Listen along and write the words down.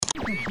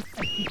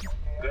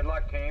Good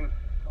luck, team.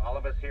 All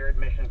of us here at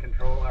Mission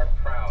Control are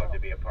proud to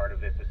be a part of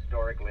this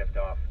historic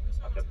liftoff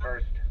of the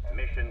first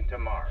mission to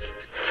Mars.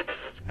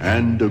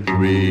 And a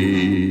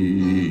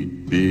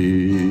great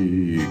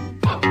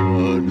big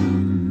puddle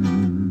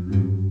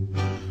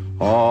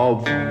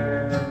of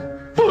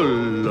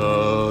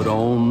blood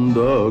on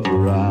the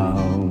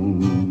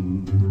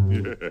ground.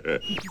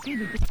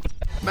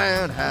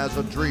 Man has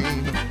a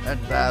dream, and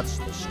that's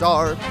the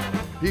start.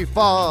 He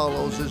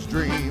follows his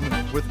dream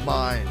with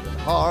mind and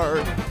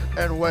heart.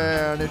 And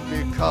when it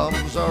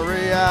becomes a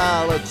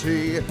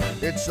reality,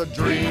 it's a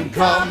dream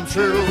come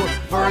true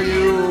for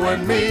you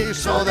and me.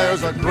 So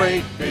there's a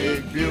great,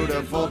 big,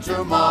 beautiful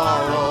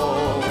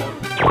tomorrow.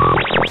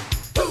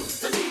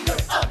 Who's the leader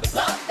of the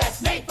club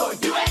that's made for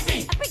you and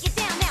me? I break it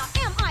down now.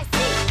 M-I-C.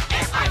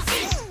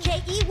 M-I-C.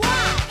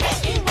 K-E-Y.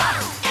 K-E-Y.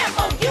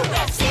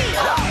 M-O-U-S-C.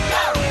 Go,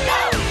 go, go.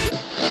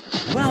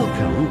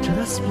 Welcome to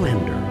the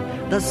splendor,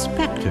 the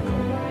spectacle,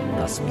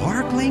 the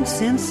sparkling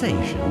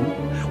sensation,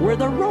 where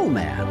the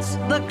romance,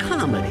 the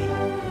comedy,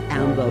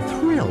 and the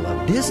thrill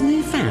of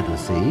Disney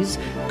fantasies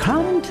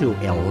come to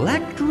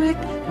electric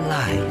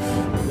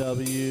life.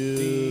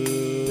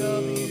 WDW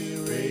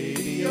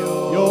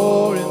Radio,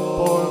 your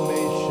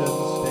information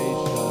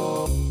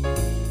station.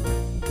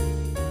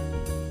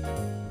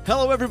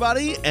 Hello,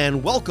 everybody,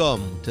 and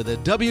welcome to the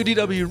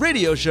WDW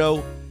Radio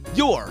Show,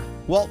 your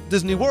Walt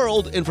Disney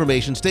World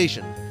information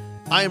station.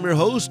 I am your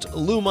host,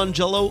 Lou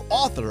Mangello,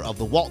 author of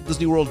the Walt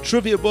Disney World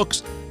Trivia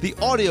Books, the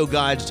audio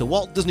guides to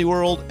Walt Disney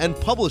World, and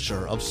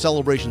publisher of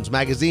Celebrations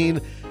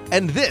Magazine,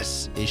 and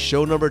this is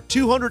show number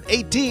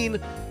 218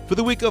 for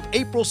the week of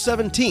April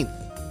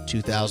 17th,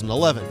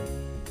 2011.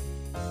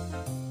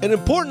 An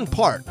important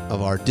part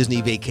of our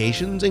Disney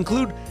vacations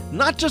include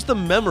not just the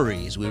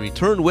memories we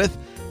return with,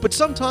 but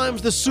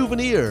sometimes the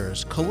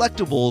souvenirs,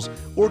 collectibles,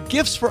 or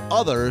gifts for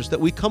others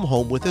that we come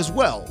home with as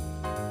well.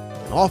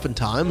 And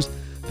oftentimes,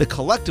 the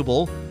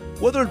collectible,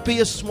 whether it be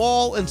as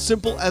small and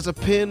simple as a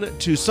pin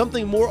to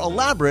something more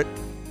elaborate,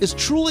 is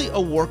truly a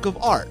work of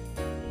art.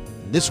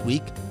 And this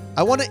week,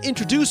 I want to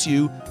introduce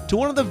you to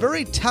one of the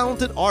very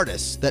talented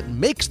artists that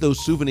makes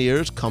those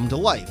souvenirs come to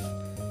life.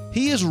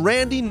 He is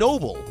Randy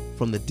Noble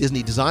from the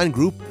Disney Design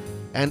Group,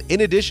 and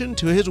in addition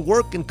to his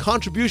work and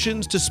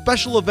contributions to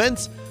special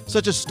events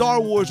such as Star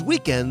Wars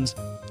weekends,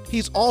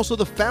 he's also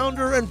the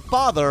founder and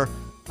father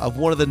of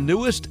one of the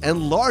newest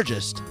and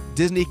largest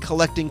Disney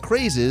collecting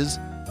crazes,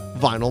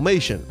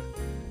 Vinylmation.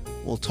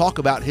 We'll talk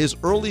about his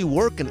early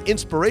work and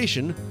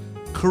inspiration,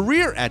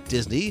 career at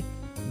Disney,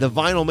 the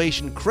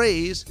Vinylmation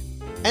craze,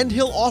 and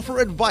he'll offer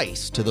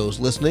advice to those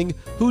listening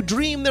who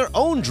dream their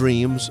own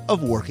dreams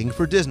of working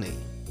for Disney.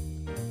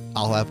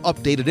 I'll have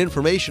updated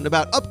information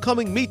about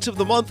upcoming meets of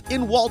the month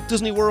in Walt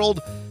Disney World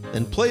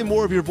and play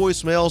more of your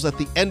voicemails at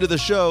the end of the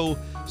show,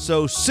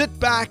 so sit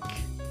back,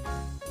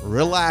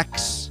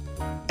 relax,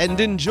 and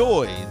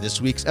enjoy this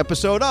week's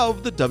episode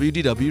of the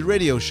WDW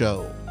Radio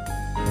Show.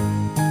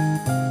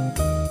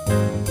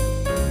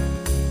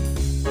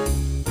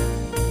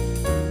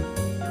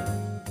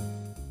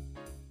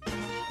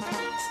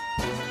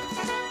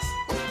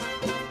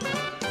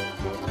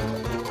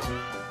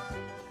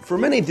 For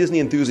many Disney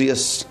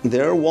enthusiasts,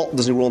 their Walt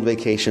Disney World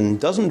vacation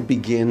doesn't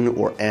begin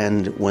or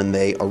end when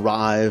they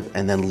arrive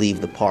and then leave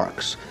the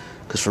parks.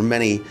 Because for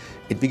many,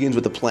 it begins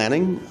with the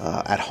planning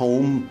at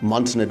home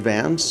months in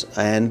advance,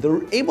 and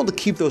they're able to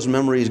keep those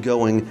memories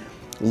going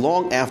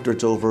long after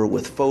it's over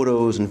with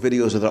photos and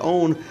videos of their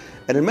own,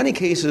 and in many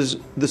cases,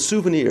 the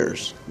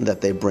souvenirs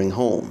that they bring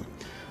home.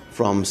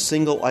 From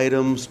single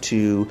items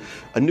to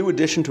a new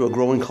addition to a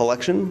growing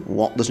collection,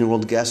 Walt Disney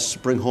World guests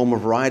bring home a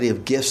variety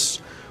of gifts,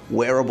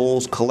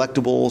 wearables,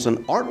 collectibles, and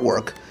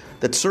artwork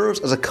that serves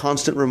as a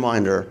constant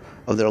reminder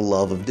of their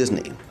love of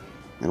Disney.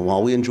 And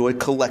while we enjoy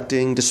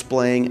collecting,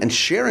 displaying, and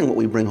sharing what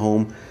we bring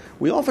home,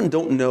 we often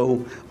don't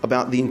know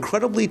about the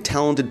incredibly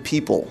talented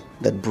people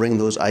that bring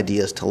those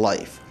ideas to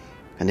life.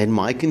 And in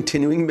my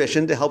continuing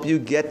mission to help you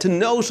get to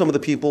know some of the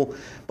people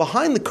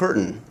behind the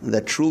curtain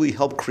that truly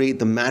help create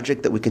the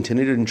magic that we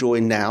continue to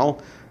enjoy now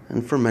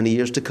and for many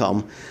years to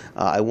come,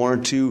 I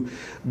wanted to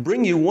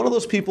bring you one of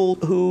those people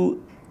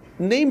who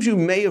names you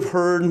may have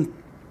heard,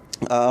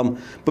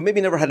 but maybe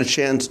never had a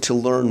chance to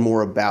learn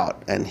more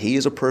about. And he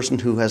is a person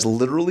who has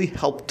literally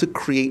helped to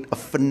create a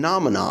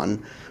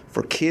phenomenon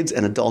for kids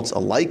and adults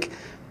alike.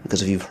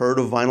 Because if you've heard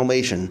of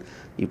Vinylmation,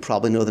 you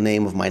probably know the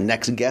name of my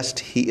next guest.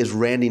 He is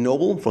Randy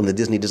Noble from the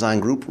Disney Design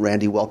Group.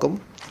 Randy,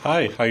 welcome.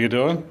 Hi, how you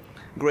doing?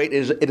 Great.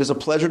 It is a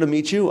pleasure to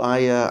meet you.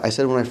 I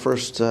said when I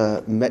first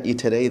met you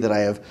today that I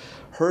have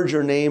heard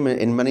your name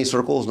in many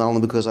circles, not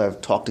only because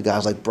I've talked to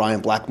guys like Brian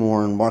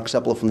Blackmore and Mark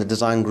Seppala from the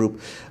Design Group,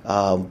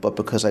 but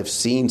because I've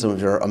seen some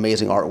of your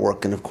amazing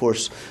artwork. And, of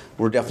course,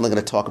 we're definitely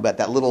going to talk about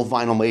that little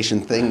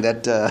Vinylmation thing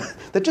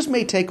that just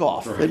may take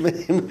off.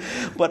 Right.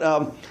 But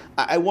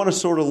I want to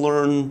sort of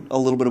learn a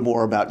little bit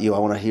more about you. I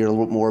want to hear a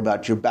little bit more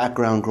about your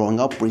background growing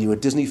up. Were you a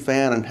Disney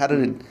fan, and how did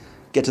it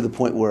get to the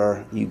point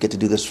where you get to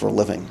do this for a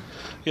living?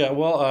 Yeah,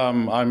 well,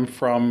 I'm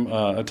from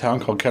a town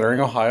called Kettering,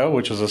 Ohio,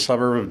 which is a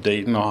suburb of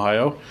Dayton,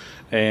 Ohio.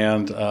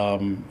 and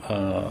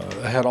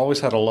I had always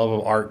had a love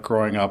of art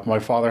growing up. My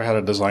father had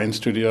a design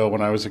studio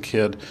when I was a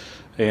kid,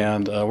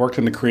 and worked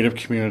in the creative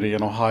community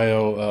in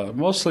Ohio,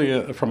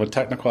 mostly from a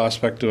technical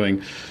aspect,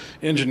 doing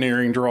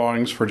engineering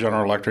drawings for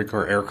General Electric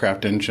or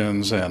aircraft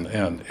engines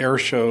and air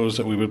shows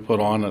that we would put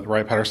on at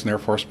Wright-Patterson Air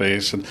Force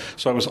Base. And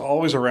so I was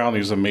always around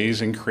these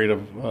amazing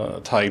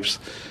creative types.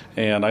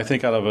 And I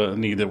think out of a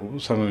need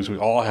that sometimes we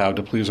all have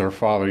to please our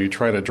father, you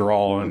try to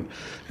draw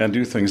and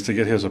do things to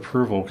get his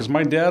approval. Because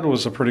my dad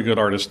was a pretty good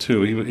artist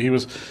too. He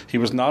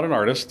was not an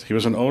artist. He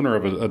was an owner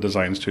of a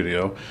design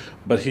studio,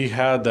 but he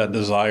had that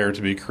desire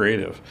to be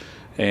creative.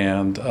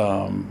 And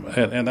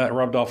that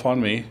rubbed off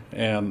on me,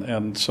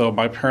 and so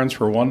my parents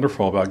were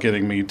wonderful about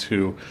getting me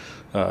to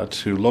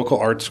local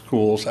art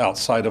schools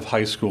outside of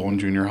high school and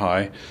junior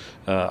high.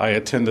 I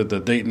attended the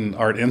Dayton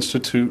Art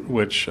Institute,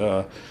 which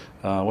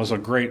was a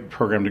great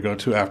program to go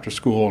to after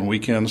school and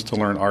weekends to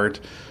learn art.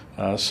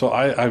 So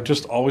I've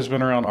just always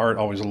been around art,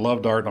 always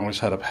loved art, and always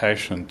had a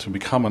passion to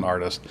become an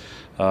artist.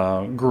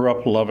 Grew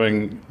up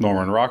loving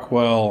Norman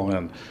Rockwell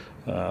and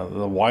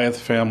the Wyeth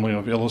family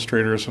of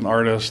illustrators and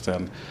artists,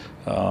 and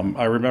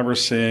I remember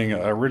seeing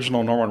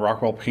original Norman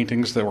Rockwell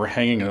paintings that were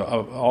hanging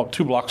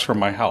 2 blocks from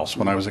my house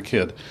when I was a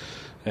kid,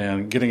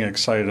 and getting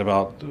excited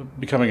about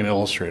becoming an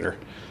illustrator.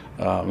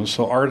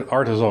 So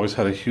art has always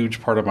had a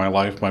huge part of my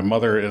life. My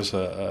mother is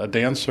a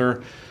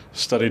dancer,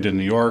 studied in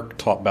New York,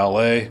 taught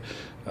ballet.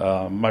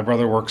 My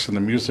brother works in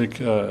the music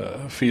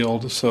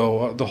field,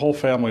 so the whole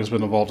family has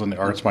been involved in the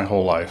arts my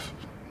whole life.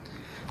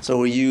 So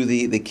were you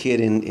the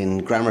kid in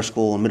grammar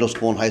school and middle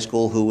school and high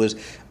school who was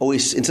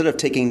always, instead of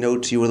taking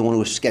notes, you were the one who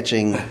was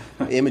sketching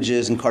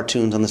images and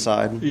cartoons on the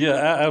side? Yeah,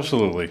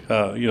 absolutely.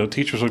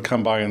 Teachers would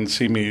come by and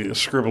see me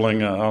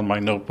scribbling on my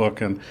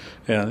notebook, and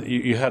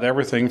you had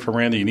everything from,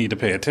 Randy, you need to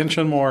pay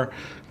attention more,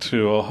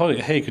 to,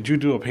 hey, could you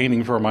do a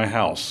painting for my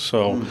house?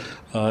 So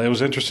it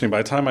was interesting.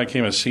 By the time I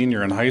became a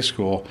senior in high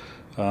school,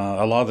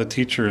 a lot of the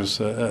teachers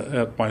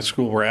at my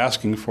school were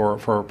asking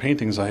for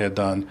paintings I had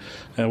done,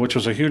 which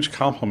was a huge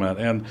compliment.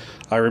 And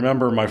I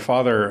remember my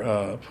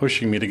father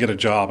pushing me to get a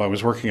job. I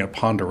was working at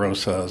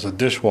Ponderosa as a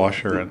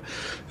dishwasher,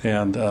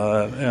 and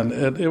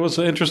it was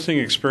an interesting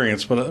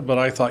experience. But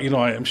I thought,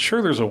 I'm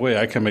sure there's a way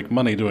I can make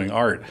money doing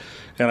art.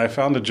 And I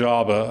found a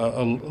job.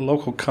 A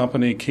local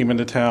company came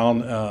into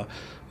town.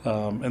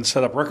 And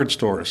set up record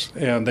stores,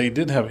 and they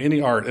didn't have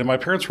any art. And my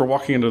parents were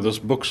walking into this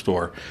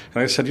bookstore,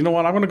 and I said, you know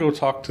what, I'm going to go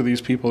talk to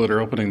these people that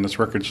are opening this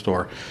record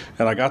store.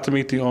 And I got to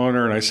meet the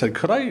owner, and I said,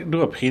 could I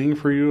do a painting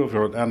for you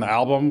of an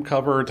album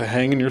cover to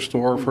hang in your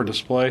store for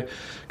display?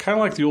 Kind of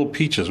like the old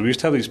Peaches. We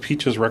used to have these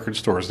Peaches record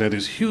stores. They had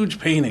these huge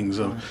paintings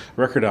of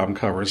record album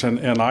covers,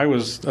 and I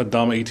was a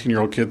dumb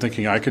 18-year-old kid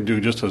thinking I could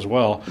do just as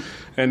well.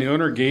 And the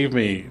owner gave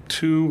me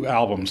 2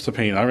 albums to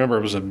paint. I remember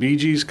it was a Bee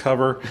Gees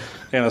cover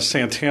and a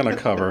Santana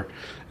cover.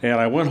 And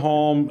I went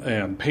home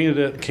and painted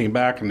it, came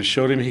back and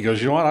showed him. He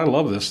goes, you know what, I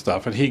love this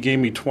stuff. And he gave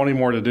me 20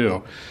 more to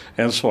do.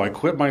 And so I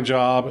quit my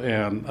job,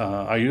 and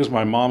I used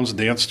my mom's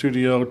dance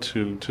studio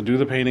to do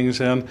the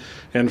paintings in.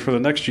 And for the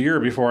next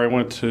year before I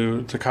went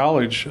to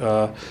college,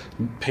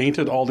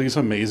 painted all these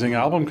amazing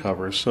album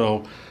covers.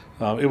 So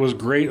it was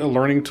great, a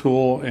learning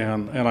tool,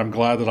 and I'm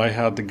glad that I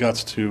had the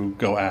guts to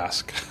go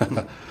ask.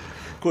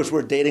 Of course,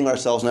 we're dating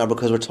ourselves now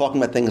because we're talking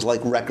about things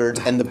like records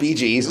and the Bee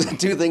Gees,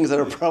 2 things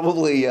that are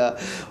probably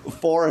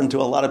foreign to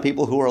a lot of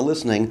people who are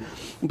listening.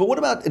 But what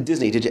about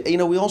Disney? Did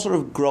you? We all sort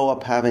of grow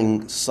up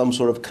having some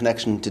sort of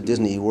connection to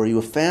Disney. Were you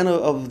a fan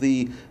of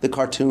the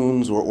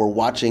cartoons or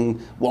watching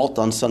Walt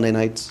on Sunday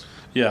nights?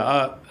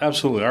 Yeah,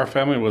 absolutely. Our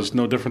family was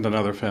no different than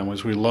other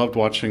families. We loved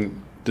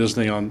watching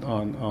Disney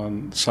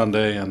on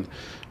Sunday, and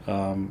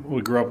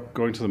we grew up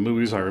going to the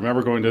movies. I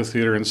remember going to the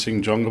theater and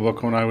seeing Jungle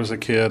Book when I was a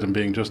kid and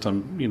being just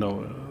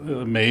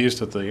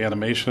amazed at the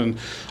animation.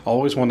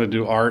 Always wanted to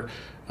do art.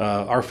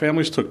 Our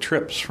families took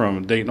trips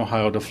from Dayton,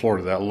 Ohio to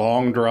Florida, that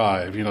long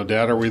drive.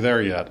 Dad, are we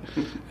there yet?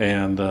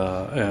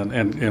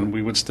 And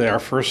we would stay. Our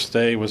first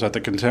stay was at the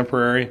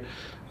Contemporary,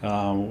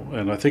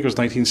 and I think it was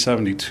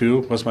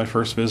 1972 was my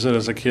first visit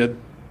as a kid.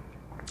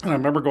 And I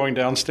remember going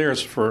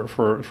downstairs, for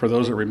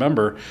those that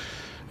remember,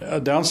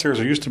 downstairs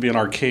there used to be an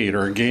arcade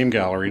or a game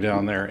gallery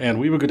down there, and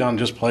we would go down and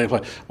just play.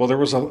 Well, there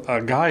was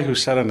a guy who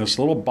sat in this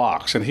little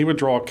box, and he would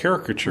draw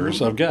caricatures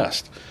of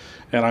guests.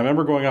 And I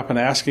remember going up and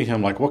asking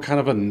him, like, what kind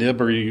of a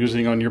nib are you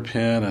using on your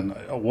pen,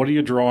 and what are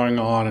you drawing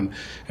on?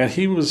 And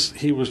he was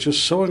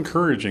just so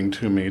encouraging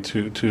to me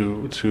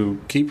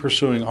to keep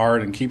pursuing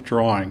art and keep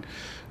drawing.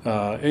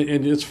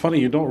 And it's funny,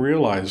 you don't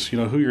realize,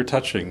 who you're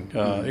touching.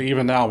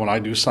 Even now, when I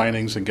do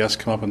signings and guests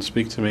come up and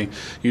speak to me,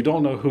 you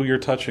don't know who you're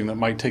touching that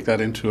might take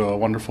that into a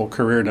wonderful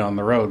career down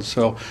the road.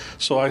 So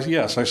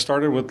I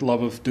started with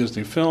love of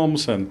Disney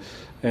films, and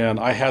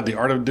I had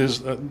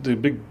the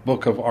big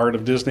book of Art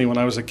of Disney when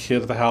I was a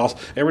kid at the house.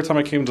 Every time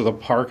I came to the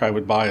park, I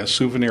would buy a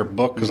souvenir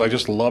book because I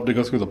just loved to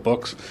go through the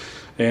books,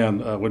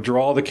 and would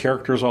draw the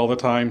characters all the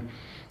time.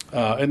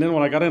 And then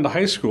when I got into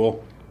high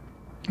school,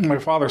 my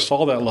father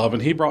saw that love,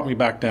 and he brought me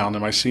back down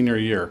in my senior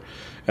year.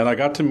 And I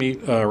got to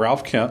meet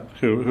Ralph Kent,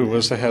 who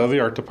was the head of the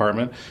art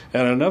department,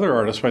 and another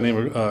artist by the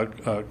name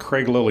of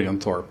Craig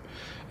Lillianthorpe.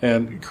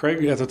 And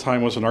Craig at the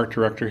time was an art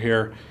director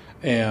here,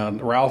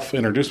 and Ralph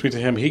introduced me to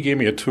him. He gave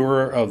me a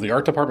tour of the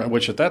art department,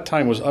 which at that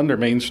time was under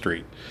Main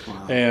Street.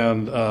 Wow.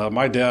 And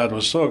my dad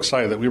was so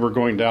excited that we were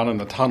going down in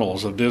the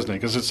tunnels of Disney,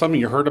 because it's something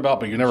you heard about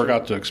but you never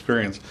got to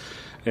experience.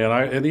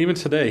 And even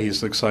today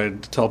he's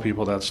excited to tell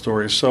people that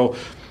story. So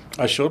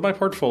I showed my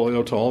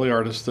portfolio to all the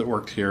artists that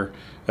worked here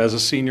as a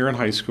senior in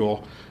high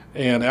school.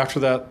 And after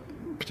that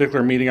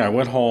particular meeting, I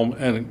went home,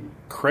 and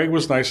Craig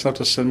was nice enough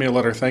to send me a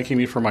letter thanking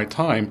me for my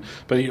time,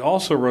 but he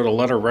also wrote a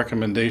letter of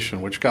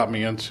recommendation, which got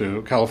me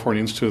into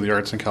California Institute of the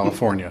Arts in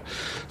California.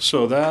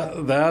 So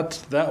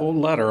that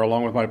letter,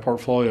 along with my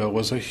portfolio,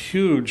 was a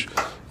huge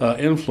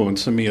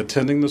influence in me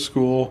attending the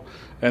school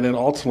and then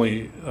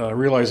ultimately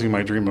realizing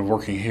my dream of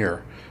working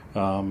here.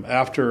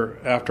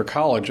 After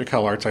college at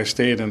Cal Arts, I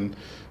stayed in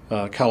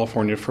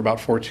California for about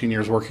 14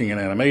 years working in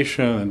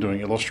animation and doing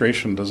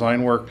illustration and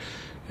design work,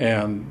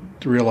 and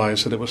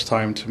realized that it was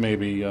time to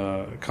maybe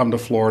come to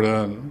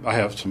Florida. And I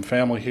have some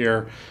family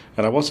here,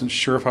 and I wasn't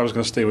sure if I was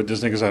going to stay with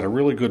Disney because I had a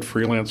really good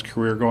freelance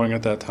career going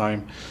at that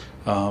time.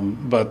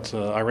 But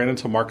I ran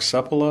into Mark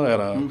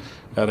Sepula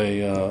at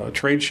a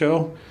trade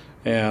show,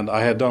 and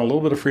I had done a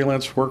little bit of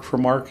freelance work for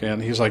Mark,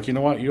 and he's like, you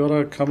know what, you ought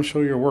to come show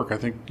your work. I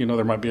think,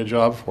 there might be a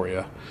job for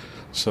you.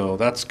 So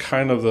that's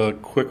kind of the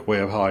quick way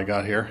of how I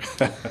got here.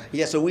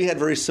 Yeah, so we had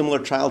very similar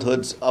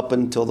childhoods up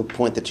until the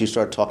point that you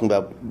started talking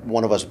about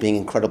one of us being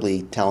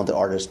incredibly talented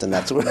artist, and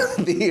that's where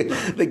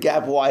the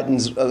gap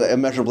widens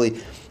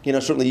immeasurably.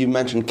 Certainly you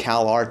mentioned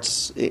Cal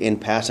Arts in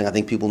passing. I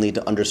think people need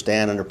to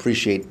understand and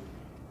appreciate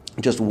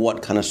just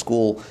what kind of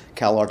school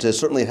Cal Arts is.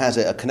 Certainly it has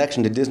a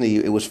connection to Disney.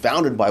 It was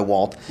founded by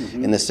Walt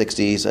in the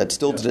 60s. It's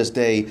still to this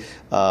day,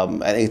 I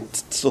think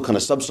it's still kind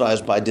of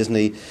subsidized by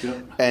Disney.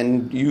 Yeah.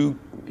 And you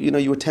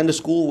attend a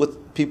school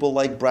with people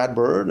like Brad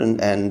Bird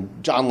and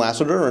John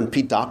Lasseter and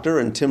Pete Docter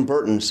and Tim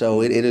Burton.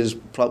 So it is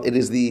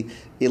the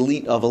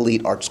elite of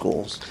elite art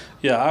schools.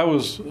 Yeah, I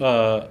was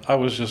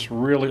just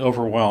really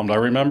overwhelmed. I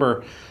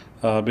remember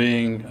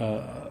being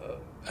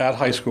at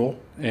high school,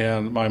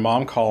 and my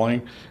mom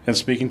calling and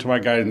speaking to my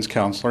guidance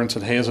counselor and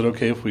said, hey, is it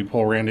okay if we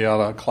pull Randy out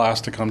of class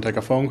to come take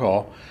a phone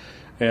call?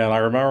 And I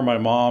remember my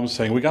mom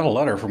saying, we got a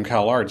letter from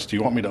Cal Arts. Do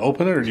you want me to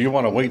open it, or do you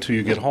want to wait till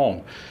you get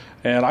home?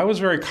 And I was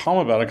very calm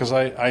about it because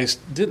I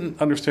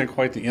didn't understand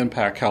quite the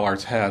impact Cal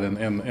Arts had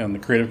in the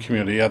creative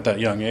community at that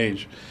young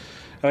age.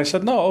 And I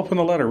said, no, open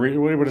the letter, read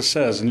what it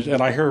says.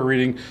 And I hear her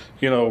reading,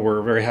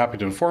 we're very happy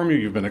to inform you,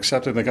 you've been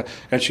accepted.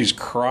 And she's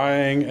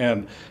crying,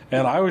 and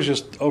I was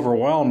just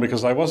overwhelmed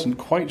because I wasn't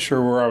quite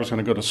sure where I was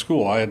going to go to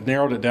school. I had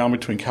narrowed it down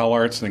between Cal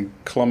Arts and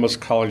Columbus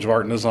College of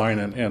Art and Design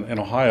in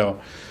Ohio.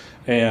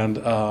 And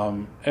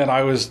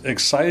I was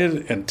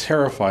excited and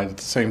terrified at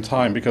the same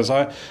time because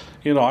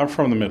I'm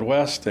from the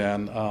Midwest,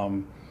 and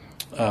going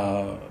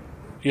all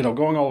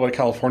the way to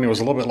California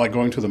was a little bit like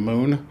going to the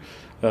moon.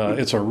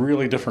 It's a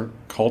really different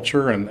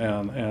culture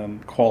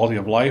and quality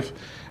of life.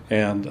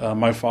 And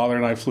my father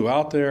and I flew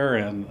out there,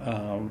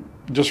 and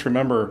just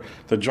remember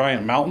the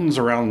giant mountains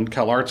around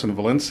Cal Arts in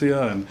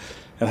Valencia, and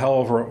how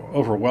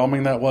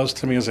overwhelming that was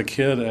to me as a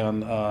kid.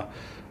 And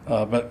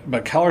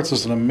but Cal Arts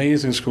is an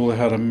amazing school. They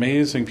had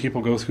amazing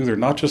people go through there,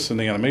 not just in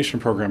the animation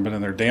program, but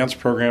in their dance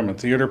program and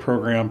theater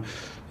program.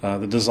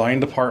 The design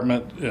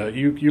department,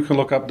 you can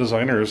look up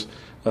designers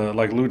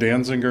like Lou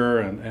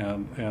Danziger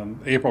and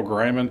April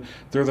Greiman.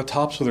 They're the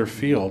tops of their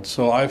field.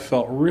 So I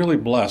felt really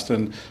blessed.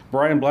 And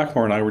Brian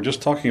Blackmore and I were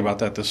just talking about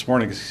that this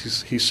morning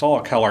because he saw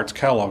a Cal Arts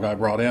catalog I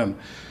brought in.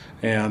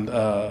 And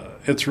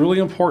it's really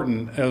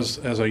important as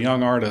a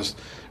young artist,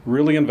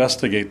 really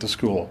investigate the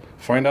school.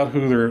 Find out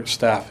who their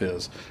staff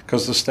is,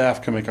 because the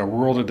staff can make a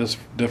world of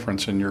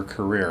difference in your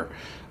career.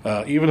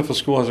 Even if a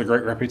school has a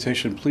great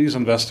reputation, please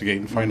investigate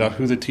and find out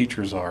who the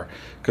teachers are,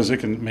 because it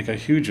can make a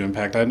huge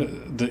impact.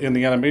 In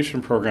the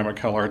animation program at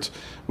Cal Arts,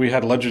 we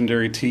had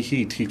legendary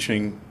Tee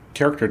teaching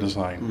character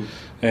design,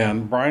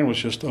 and Brian was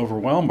just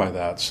overwhelmed by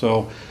that.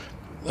 So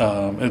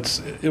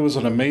it was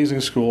an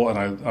amazing school,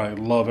 and I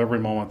love every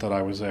moment that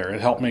I was there.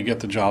 It helped me get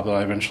the job that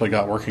I eventually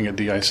got working at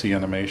DIC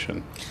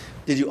Animation.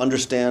 Did you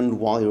understand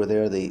while you were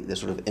there the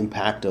sort of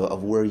impact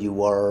of where you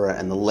were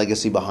and the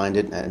legacy behind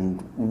it,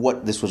 and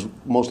what this was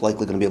most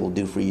likely going to be able to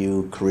do for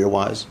you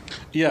career-wise?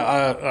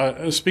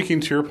 Yeah, speaking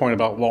to your point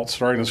about Walt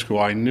starting the school,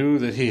 I knew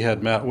that he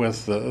had met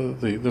with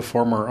the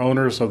former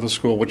owners of the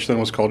school, which then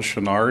was called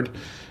Chenard,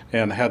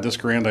 and had this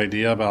grand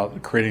idea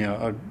about creating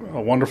a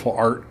wonderful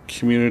art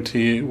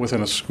community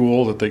within a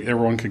school that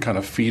everyone could kind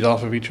of feed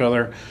off of each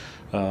other.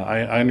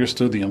 I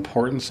understood the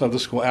importance of the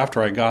school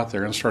after I got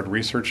there and started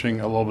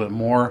researching a little bit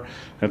more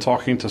and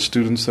talking to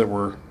students that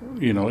were,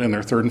 in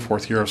their third and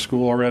fourth year of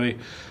school already.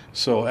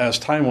 So as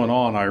time went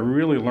on, I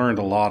really learned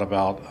a lot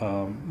about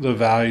the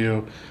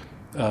value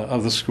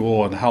of the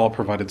school and how it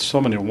provided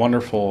so many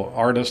wonderful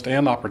artists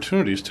and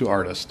opportunities to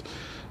artists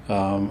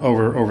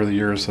over the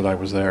years that I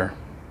was there.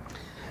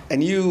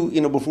 And you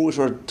know, before we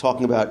started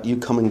talking about you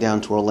coming down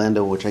to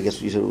Orlando, which I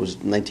guess you said it was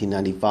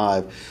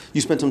 1995,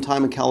 you spent some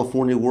time in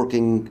California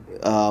working,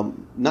 not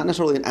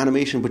necessarily in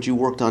animation, but you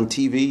worked on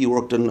TV, you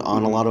worked on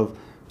a lot of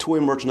toy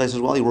merchandise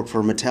as well. You worked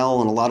for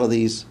Mattel and a lot of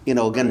these, you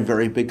know, again,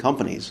 very big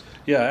companies.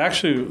 Yeah,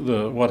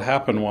 actually, what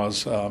happened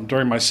was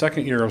during my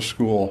second year of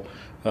school,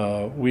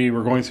 we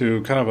were going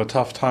through kind of a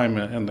tough time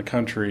in the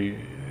country,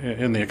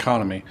 in the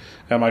economy,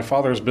 and my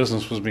father's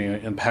business was being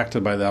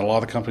impacted by that. A lot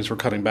of the companies were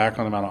cutting back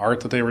on the amount of art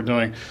that they were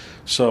doing,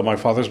 so my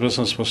father's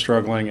business was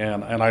struggling,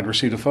 and I'd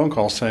received a phone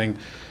call saying,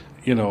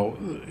 you know,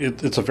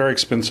 it's a very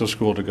expensive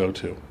school to go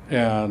to,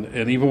 and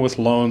even with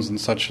loans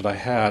and such that I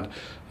had,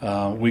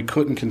 we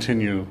couldn't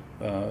continue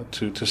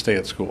to stay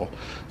at school.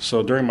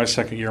 So during my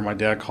second year, my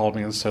dad called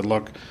me and said,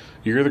 look,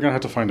 you're either going to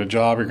have to find a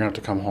job or you're going to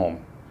have to come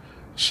home.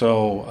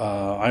 So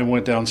I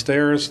went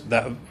downstairs.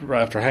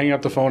 After hanging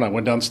up the phone, I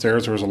went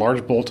downstairs. There was a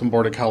large bulletin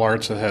board at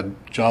CalArts that had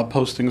job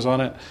postings on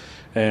it.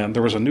 And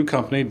there was a new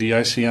company,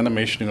 DIC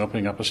Animation,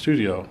 opening up a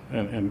studio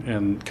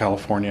in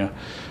California.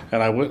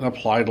 And I went and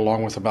applied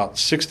along with about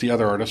 60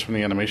 other artists from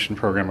the animation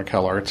program at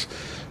CalArts,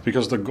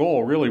 because the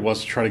goal really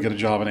was to try to get a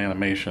job in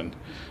animation.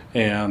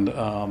 And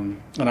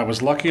I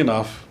was lucky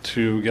enough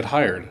to get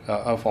hired.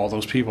 Of all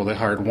those people, they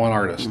hired one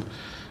artist.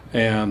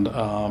 And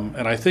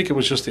I think it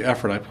was just the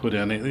effort I put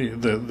in.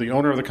 The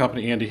owner of the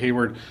company, Andy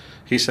Hayward,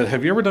 he said,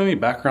 have you ever done any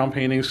background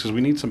paintings? Because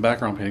we need some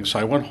background paintings. So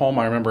I went home.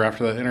 I remember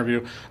after that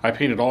interview, I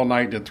painted all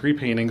night, did 3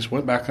 paintings,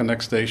 went back the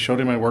next day, showed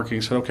him my work, and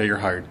he said, okay, you're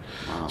hired.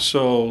 Wow.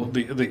 So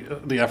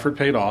the effort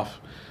paid off.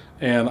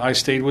 And I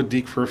stayed with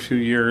Deke for a few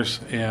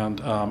years, and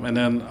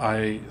then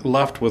I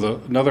left with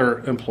another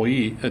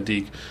employee at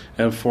Deke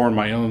and formed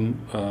my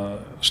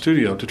own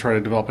studio to try to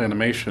develop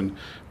animation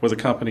with a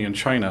company in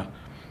China.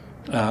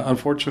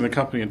 Unfortunately, the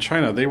company in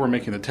China, they were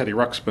making the Teddy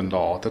Ruxpin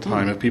doll at the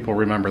time, if people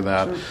remember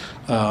that.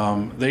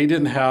 Sure. They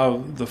didn't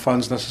have the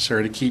funds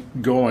necessary to keep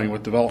going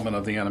with development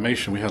of the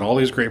animation. We had all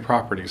these great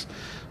properties.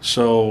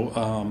 So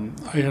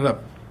I ended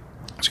up,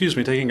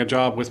 taking a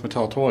job with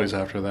Mattel Toys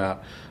after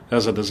that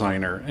as a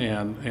designer,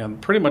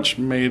 and pretty much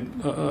made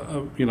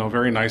a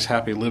very nice,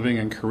 happy living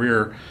and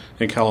career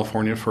in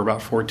California for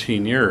about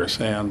 14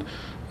 years, and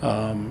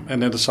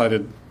then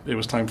decided it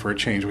was time for a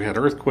change. We had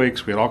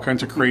earthquakes, we had all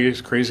kinds of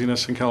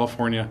craziness in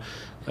California,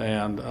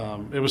 and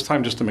it was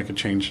time just to make a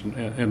change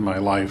in my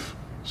life.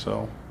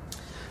 So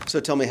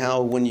tell me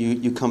how, when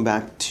you come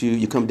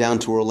down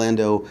to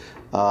Orlando,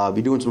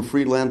 be doing some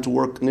freelance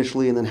work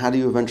initially, and then how do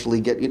you eventually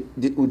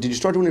did you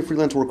start doing any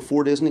freelance work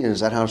for Disney, and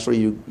is that how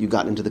you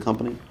got into the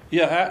company?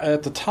 Yeah,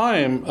 at the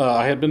time,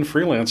 I had been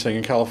freelancing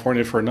in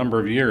California for a number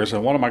of years,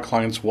 and one of my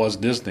clients was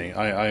Disney.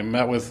 I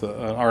met with an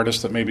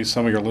artist that maybe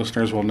some of your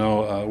listeners will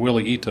know,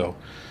 Willie Ito.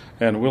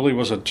 And Willie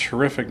was a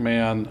terrific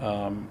man,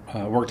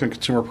 worked in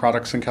consumer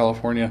products in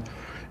California.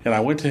 And I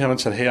went to him and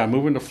said, hey, I'm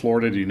moving to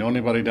Florida. Do you know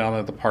anybody down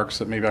at the parks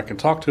that maybe I can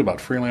talk to about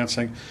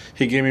freelancing?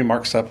 He gave me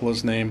Mark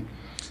Seppala's name.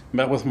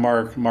 Met with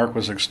Mark. Mark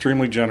was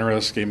extremely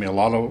generous, gave me a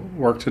lot of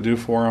work to do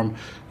for him.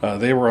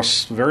 They were a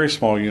very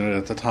small unit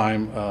at the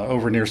time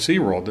over near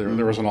SeaWorld.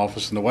 There was an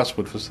office in the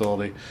Westwood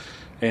facility.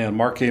 And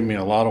Mark gave me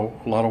a lot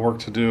of work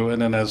to do.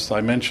 And then, as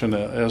I mentioned,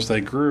 as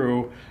they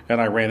grew,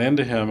 and I ran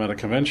into him at a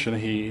convention,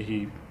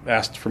 he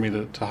asked for me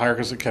to hire,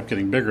 because it kept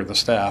getting bigger, the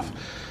staff.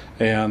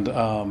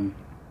 And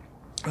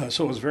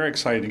so it was very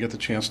exciting to get the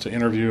chance to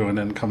interview and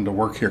then come to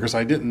work here, because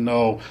I didn't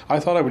know.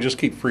 I thought I would just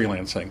keep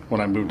freelancing when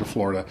I moved to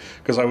Florida,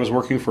 because I was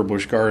working for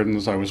Busch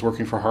Gardens, I was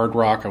working for Hard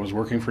Rock, I was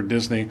working for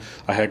Disney,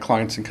 I had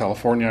clients in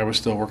California I was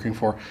still working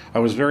for. I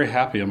was very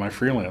happy in my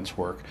freelance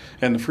work.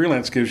 And the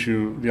freelance gives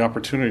you the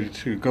opportunity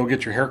to go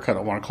get your hair cut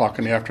at 1 o'clock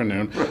in the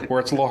afternoon, where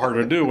it's a little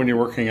harder to do when you're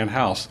working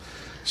in-house.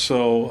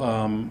 So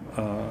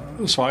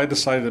I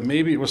decided that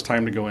maybe it was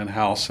time to go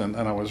in-house, and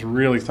I was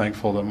really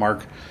thankful that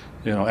Mark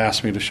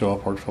asked me to show a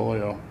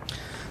portfolio.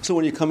 So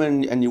when you come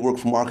in and you work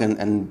for Mark,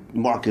 and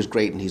Mark is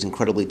great, and he's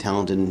incredibly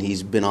talented, and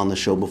he's been on the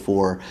show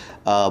before,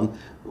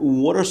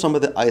 what are some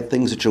of the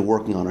things that you're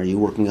working on? Are you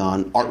working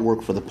on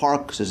artwork for the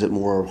parks? Is it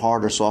more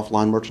hard or soft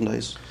line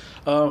merchandise?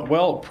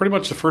 Well, pretty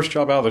much the first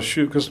job out of the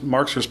chute, because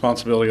Mark's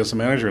responsibility as a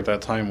manager at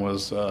that time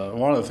was,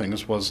 one of the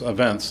things was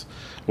events,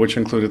 which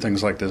included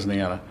things like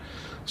Disneyana.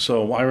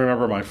 So I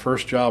remember my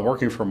first job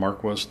working for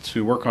Mark was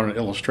to work on an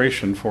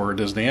illustration for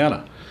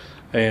Disneyana.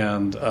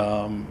 And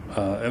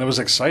it was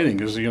exciting,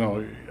 because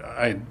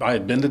I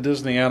had been to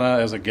Disneyana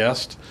as a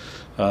guest,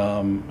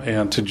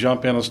 and to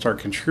jump in and start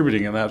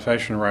contributing in that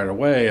fashion right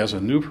away as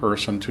a new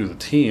person to the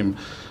team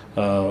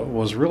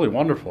was really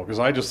wonderful, because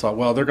I just thought,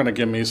 well, they're going to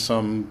give me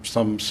some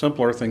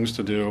simpler things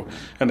to do,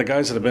 and the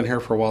guys that have been here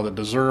for a while that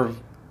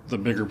deserve the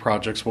bigger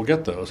projects will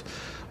get those.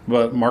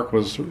 But Mark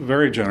was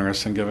very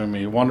generous in giving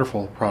me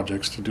wonderful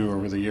projects to do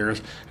over the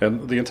years,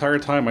 and the entire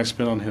time I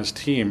spent on his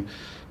team,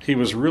 he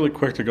was really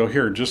quick to go,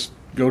 here, just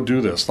go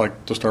do this,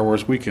 like the Star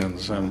Wars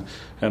Weekends and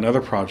other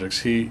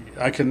projects.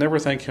 I can never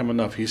thank him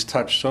enough. He's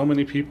touched so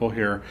many people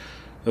here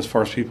as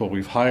far as people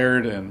we've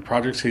hired and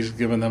projects he's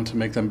given them to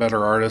make them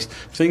better artists.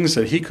 Things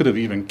that he could have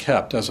even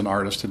kept as an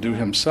artist to do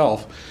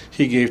himself,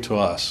 he gave to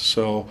us.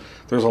 So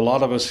there's a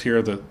lot of us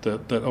here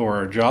that owe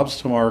our jobs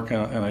to Mark,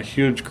 and a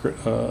huge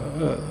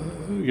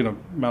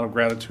amount of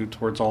gratitude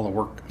towards all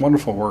the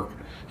wonderful work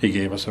he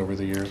gave us over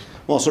the years.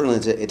 Well, certainly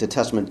it's a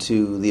testament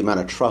to the amount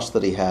of trust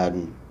that he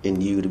had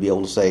in you to be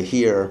able to say,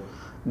 here,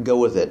 go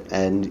with it.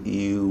 And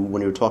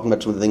when you were talking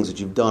about some of the things that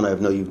you've done, I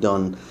know you've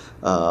done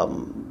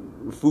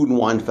Food and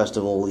Wine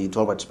Festival, you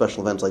talk about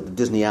special events like the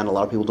Disneyana. A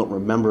lot of people don't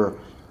remember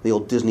the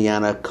old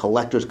Disneyana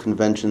collectors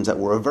conventions that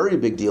were a very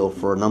big deal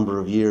for a number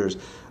of years,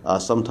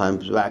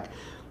 sometimes back.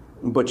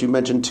 But you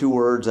mentioned two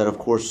words that, of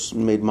course,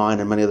 made mine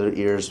and many other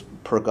ears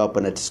perk up,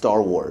 and it's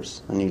Star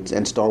Wars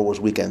and Star Wars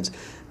weekends.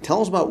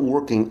 Tell us about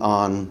working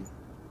on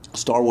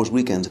Star Wars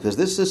weekends, because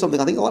this is something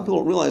I think a lot of people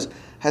don't realize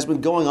has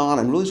been going on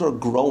and really sort of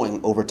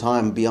growing over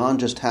time beyond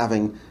just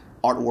having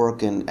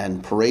artwork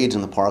and parades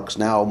in the parks.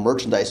 Now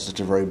merchandise is such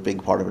a very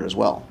big part of it as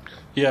well.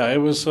 Yeah, it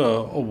was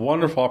a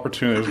wonderful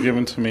opportunity that was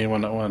given to me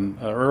when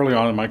early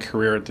on in my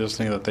career at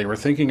Disney, that they were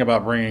thinking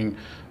about bringing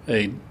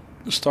a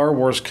Star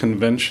Wars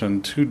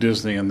convention to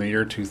Disney in the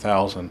year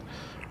 2000.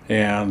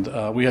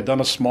 And we had done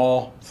a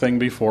small thing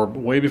before,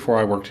 way before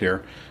I worked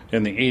here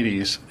in the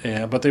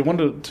 80s, but they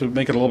wanted to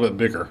make it a little bit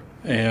bigger.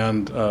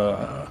 And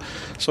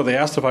so they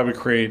asked if I would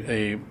create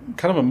a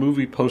kind of a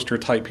movie poster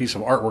type piece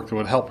of artwork that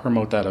would help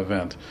promote that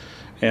event.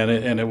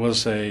 And it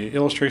was a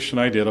illustration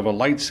I did of a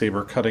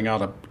lightsaber cutting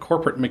out a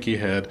corporate Mickey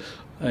head,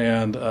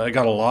 and I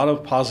got a lot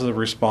of positive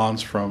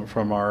response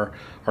from our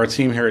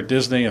team here at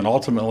Disney, and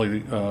ultimately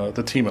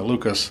the team at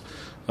Lucas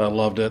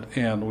loved it,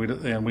 and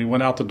we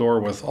went out the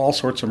door with all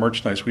sorts of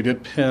merchandise. We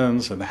did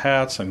pins and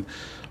hats, and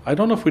I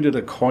don't know if we did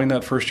a coin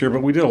that first year,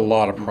 but we did a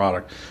lot of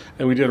product,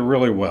 and we did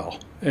really well.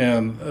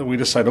 And we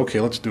decided, okay,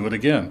 let's do it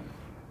again.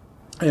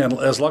 And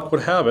as luck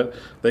would have it,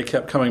 they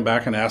kept coming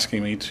back and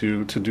asking me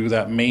to do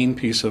that main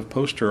piece of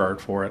poster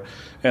art for it.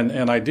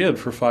 And I did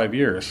for 5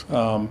 years.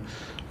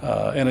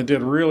 And it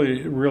did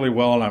really, really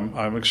well, and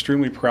I'm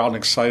extremely proud and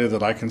excited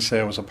that I can say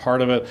I was a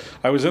part of it.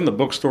 I was in the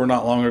bookstore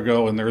not long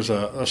ago, and there's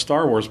a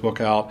Star Wars book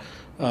out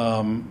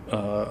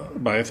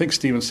by, I think,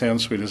 Steven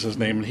Sansweet is his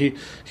name, and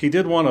he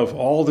did one of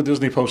all the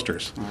Disney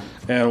posters,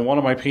 and one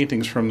of my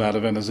paintings from that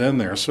event is in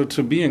there. So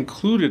to be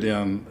included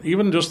in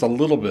even just a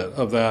little bit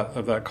of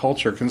that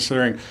culture,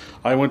 considering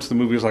I went to the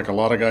movies like a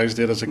lot of guys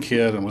did as a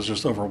kid and was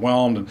just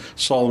overwhelmed and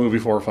saw the movie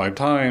 4 or 5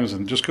 times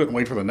and just couldn't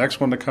wait for the next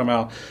one to come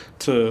out,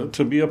 to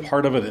be a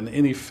part of it in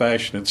any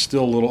fashion, it's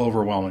still a little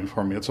overwhelming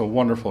for me. It's a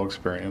wonderful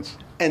experience.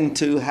 And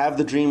to have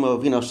the dream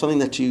of, something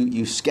that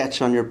you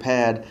sketch on your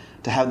pad,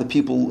 to have the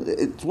people,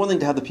 it's one thing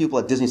to have the people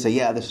at Disney say,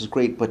 yeah, this is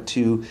great, but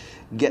to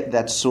get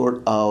that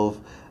sort of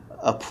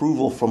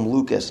approval from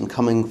Lucas and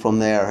coming from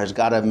there has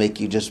got to make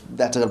you that's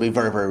going to be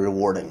very, very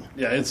rewarding.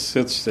 Yeah,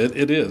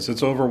 it is.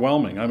 It's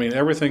overwhelming. I mean,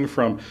 everything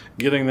from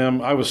getting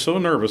them, I was so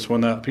nervous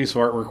when that piece of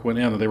artwork went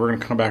in that they were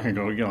going to come back and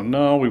go,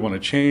 no, we want to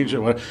change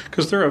it.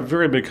 Because they're a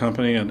very big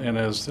company, and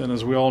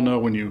as we all know,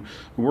 when you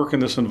work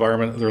in this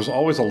environment, there's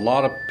always a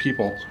lot of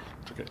people.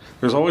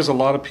 There's always a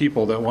lot of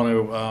people that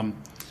want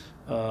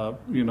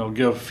to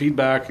give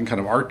feedback and kind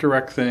of art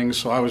direct things.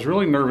 So I was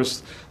really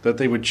nervous that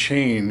they would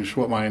change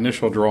what my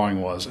initial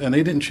drawing was, and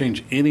they didn't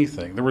change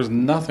anything. There was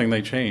nothing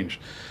they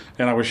changed,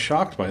 and I was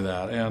shocked by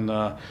that. And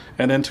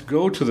then to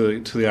go to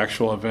the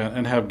actual event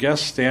and have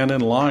guests stand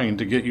in line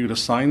to get you to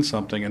sign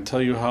something and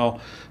tell you how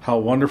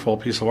wonderful a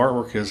piece of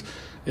artwork is.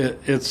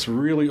 It's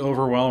really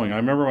overwhelming. I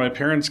remember my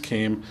parents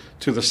came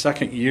to the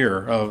second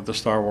year of the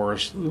Star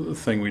Wars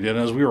thing we did.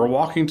 And as we were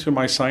walking to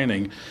my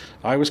signing,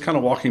 I was kind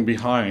of walking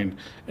behind,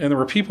 and there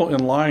were people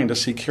in line to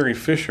see Carrie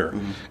Fisher.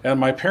 Mm-hmm. And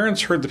my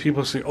parents heard the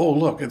people say, "Oh,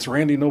 look, it's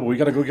Randy Noble. We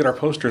got to go get our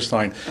poster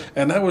signed."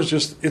 And that was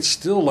it's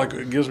still like,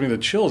 it gives me the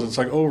chills. It's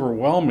like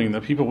overwhelming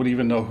that people would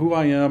even know who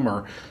I am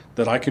or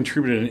that I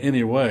contributed in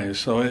any way.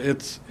 So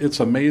it's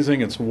amazing.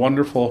 It's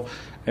wonderful.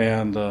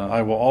 And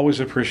I will always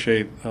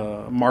appreciate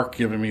Mark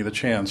giving me the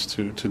chance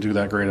to do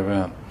that great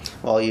event.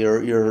 Well,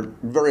 you're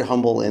very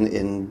humble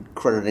in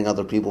crediting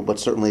other people, but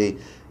certainly,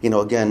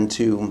 again,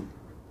 to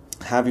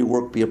have your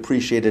work be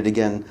appreciated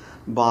again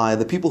by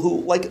the people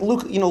who, like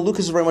Luke,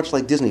 Lucas is very much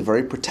like Disney,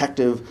 very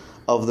protective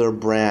of their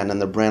brand and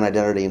their brand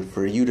identity, and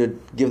for you to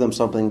give them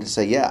something to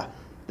say, yeah,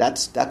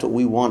 that's what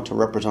we want to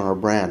represent our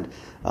brand,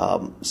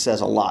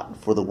 says a lot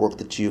for the work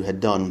that you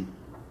had done.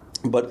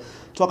 But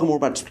talking more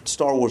about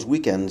Star Wars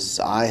weekends,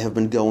 I have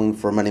been going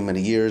for many,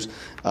 many years.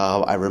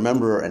 I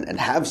remember and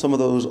have some of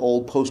those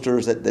old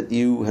posters that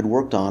you had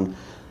worked on,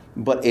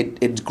 but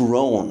it's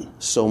grown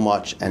so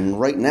much. And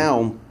right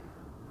now,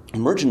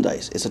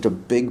 merchandise is such a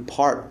big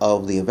part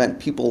of the event.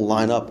 People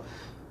line up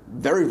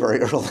very, very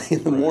early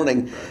in the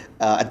morning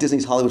at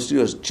Disney's Hollywood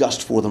Studios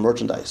just for the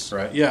merchandise.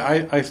 Right.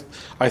 Yeah,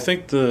 I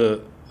think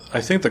the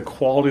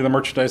quality of the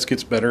merchandise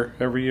gets better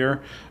every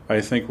year. I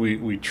think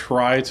we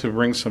try to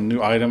bring some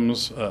new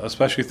items,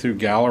 especially through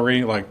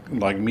gallery,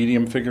 like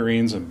medium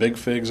figurines and big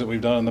figs that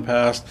we've done in the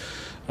past.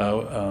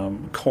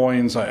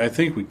 coins. I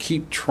think we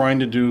keep trying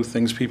to do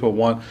things people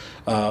want.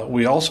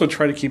 We also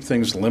try to keep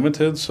things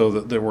limited so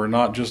that we're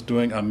not just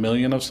doing a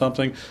million of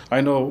something.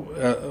 I know,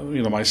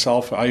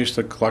 myself, I used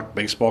to collect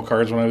baseball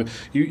cards when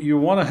you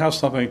want to have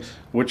something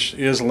which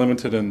is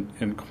limited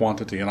in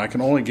quantity, and I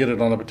can only get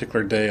it on a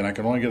particular day, and I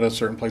can only get it at a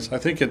certain place. I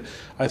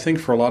think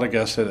for a lot of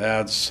guests it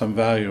adds some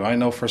value. I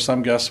know for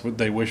some guests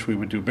they wish we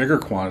would do bigger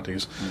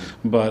quantities,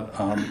 but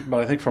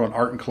I think from an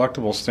art and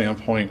collectible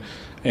standpoint,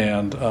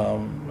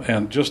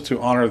 and just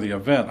to honor the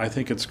event, I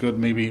think it's good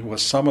maybe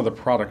with some of the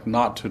product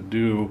not to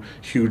do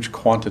huge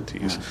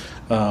quantities.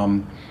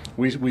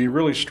 We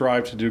really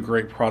strive to do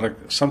great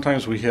product.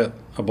 Sometimes we hit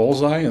a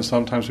bullseye, and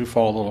sometimes we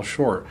fall a little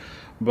short.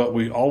 But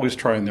we always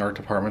try in the art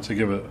department to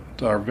give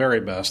it our very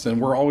best, and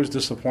we're always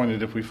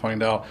disappointed if we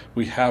find out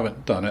we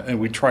haven't done it, and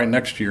we try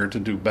next year to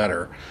do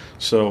better.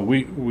 So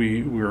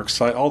we're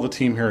excited. All the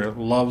team here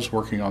loves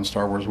working on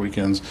Star Wars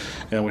weekends,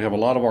 and we have a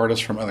lot of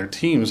artists from other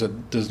teams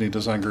at Disney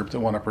Design Group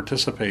that want to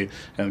participate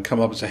and come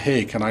up and say,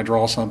 hey, can I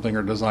draw something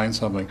or design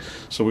something?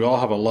 So we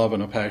all have a love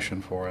and a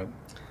passion for it.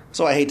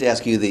 So I hate to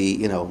ask you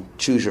the,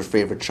 choose your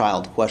favorite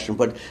child question,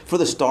 but for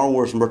the Star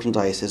Wars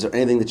merchandise, is there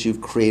anything that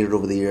you've created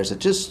over the years that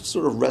just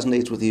sort of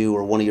resonates with you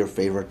or one of your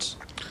favorites?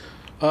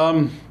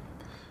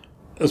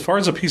 As far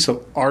as a piece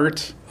of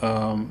art,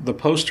 the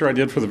poster I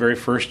did for the very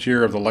first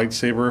year of the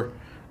lightsaber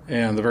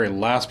and the very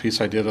last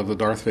piece I did of the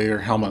Darth Vader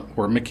helmet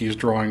where Mickey's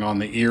drawing on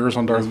the ears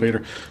on Darth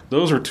Vader,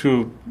 those are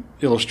two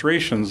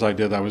illustrations I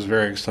did I was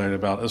very excited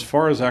about. As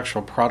far as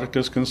actual product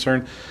is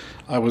concerned,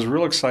 I was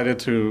real excited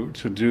to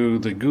do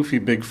the Goofy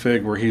Big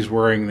Fig where he's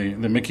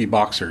wearing the Mickey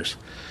boxers,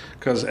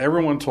 because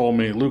everyone told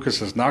me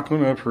Lucas is not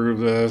going to approve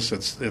this.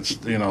 It's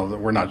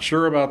we're not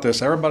sure about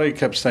this. Everybody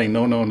kept saying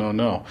no, no, no,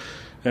 no.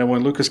 And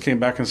when Lucas came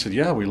back and said,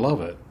 yeah, we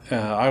love it,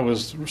 I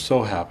was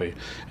so happy.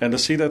 And to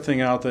see that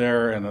thing out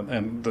there,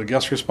 and the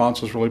guest response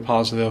was really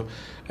positive.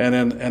 And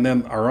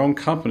then our own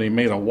company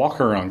made a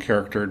walk-around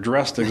character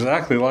dressed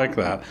exactly like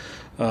that.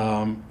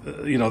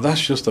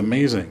 That's just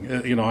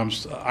amazing.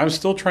 I'm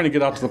still trying to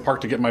get out to the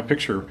park to get my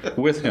picture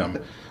with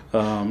him.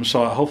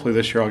 So hopefully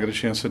this year I'll get a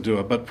chance to do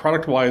it. But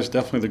product-wise,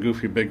 definitely the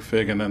Goofy Big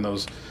Fig and then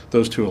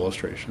those two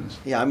illustrations.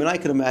 Yeah, I mean, I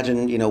could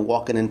imagine,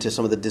 walking into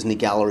some of the Disney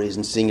galleries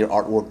and seeing your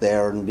artwork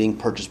there and being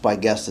purchased by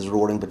guests is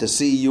rewarding. But to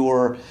see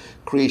your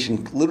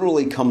creation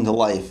literally come to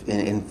life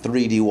in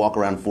 3D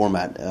walk-around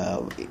format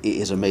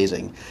is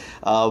amazing.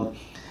 Of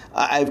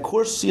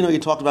course, you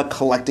talked about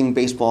collecting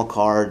baseball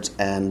cards,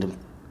 and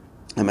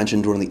I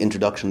mentioned during the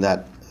introduction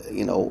that,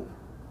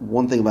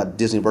 one thing about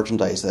Disney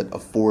merchandise that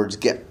affords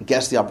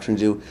guests the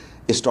opportunity to do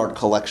is start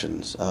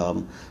collections,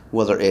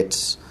 whether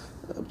it's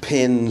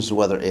pins,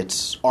 whether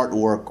it's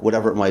artwork,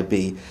 whatever it might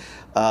be.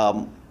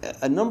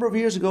 A number of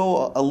years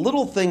ago, a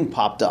little thing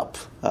popped up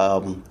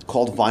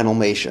called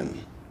Vinylmation.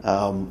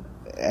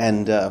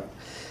 And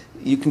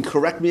you can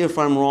correct me if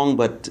I'm wrong,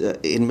 but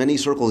in many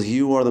circles,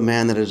 you are the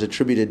man that is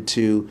attributed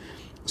to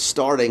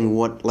starting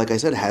what, like I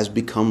said, has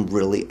become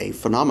really a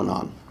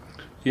phenomenon.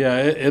 Yeah,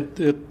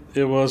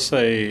 it was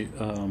a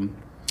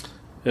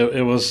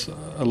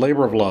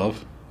labor of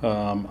love.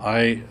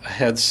 I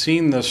had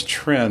seen this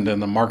trend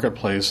in the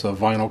marketplace of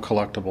vinyl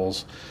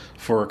collectibles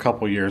for a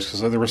couple years,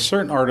 because there were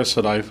certain artists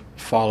that I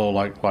follow,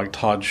 like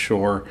Todd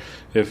Shore.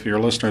 If your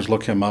listeners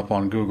look him up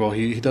on Google,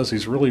 he does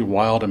these really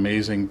wild,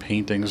 amazing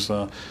paintings,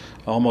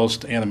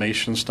 almost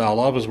animation style. A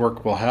lot of his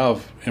work will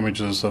have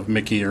images of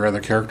Mickey or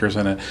other characters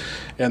in it.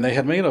 And they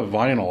had made a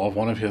vinyl of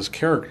one of his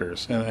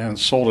characters and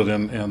sold it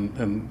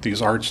in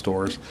these art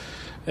stores.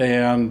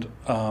 And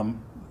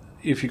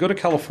if you go to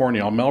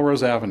California on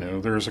Melrose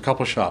Avenue, there's a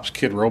couple shops,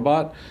 Kid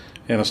Robot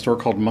and a store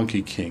called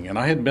Monkey King. And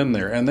I had been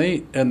there, and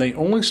they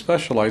only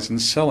specialize in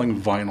selling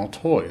vinyl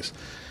toys.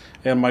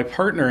 And my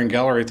partner in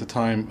gallery at the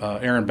time,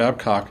 Aaron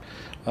Babcock,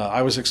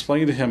 I was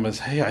explaining to him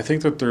hey, I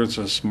think that there's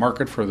this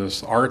market for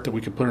this art that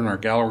we could put in our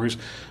galleries.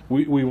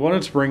 We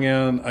wanted to bring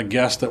in a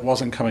guest that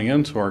wasn't coming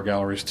into our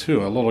galleries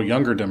too, a little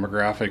younger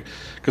demographic,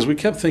 because we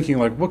kept thinking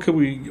what could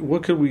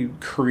we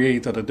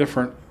create that a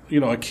different,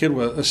 a kid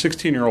with a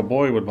 16-year-old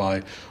boy would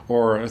buy,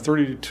 or a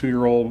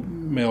 32-year-old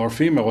male or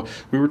female.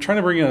 We were trying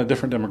to bring in a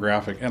different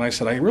demographic, and I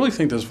said, I really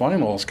think this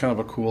vinyl is kind of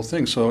a cool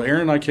thing. So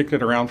Aaron and I kicked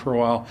it around for a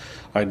while.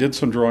 I did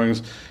some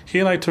drawings. He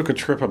and I took a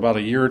trip about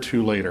a year or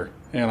two later,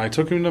 and I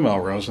took him to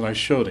Melrose, and I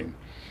showed him.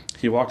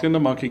 He walked into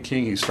Monkey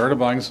King, he started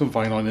buying some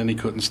vinyl, and then he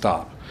couldn't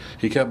stop.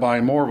 He kept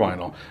buying more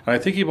vinyl. And I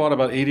think he bought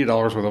about $80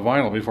 worth of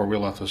vinyl before we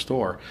left the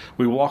store.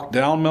 We walked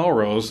down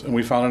Melrose, and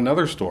we found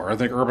another store. I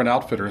think Urban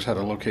Outfitters had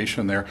a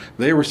location there.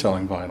 They were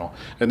selling vinyl.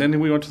 And then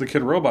we went to the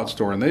Kid Robot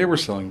store, and they were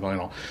selling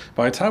vinyl.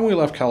 By the time we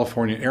left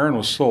California, Aaron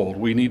was sold.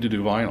 We need to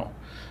do vinyl.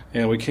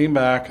 And we came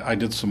back. I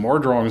did some more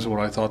drawings of what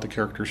I thought the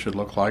character should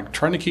look like,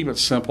 trying to keep it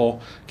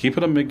simple, keep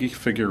it a Mickey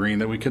figurine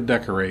that we could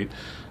decorate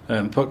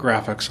and put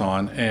graphics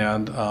on.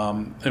 And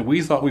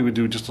we thought we would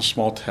do just a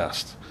small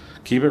test.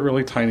 Keep it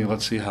really tiny.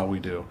 Let's see how we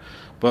do.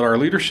 But our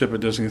leadership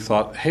at Disney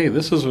thought, hey,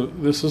 this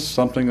is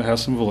something that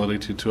has some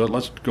validity to it.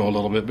 Let's go a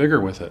little bit bigger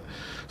with it.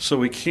 So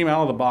we came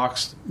out of the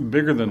box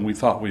bigger than we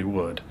thought we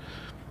would.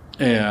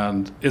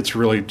 and it's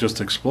really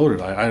just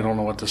exploded. I don't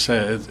know what to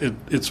say.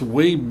 It's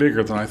way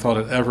bigger than I thought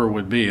it ever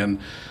would be,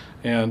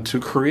 and to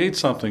create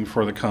something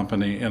for the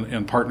company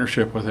in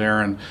partnership with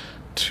Aaron,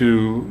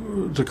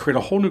 to create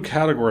a whole new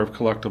category of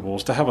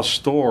collectibles, to have a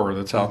store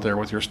that's out there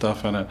with your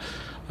stuff in it.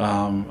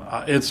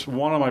 It's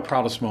one of my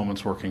proudest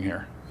moments working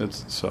here.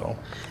 Is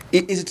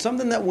it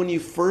something that when you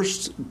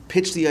first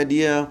pitched the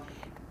idea,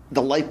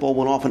 the light bulb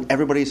went off in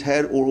everybody's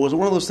head, or was it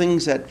one of those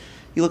things that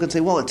you look and say,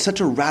 well, it's such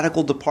a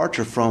radical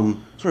departure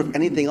from sort of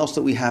anything else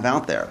that we have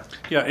out there?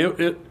 Yeah,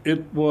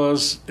 it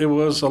was a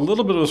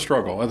little bit of a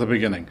struggle at the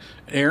beginning.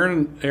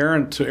 Aaron,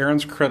 to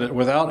Aaron's credit,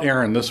 without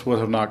Aaron, this would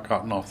have not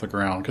gotten off the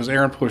ground, because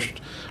Aaron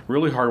pushed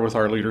really hard with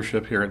our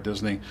leadership here at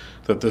Disney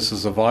that this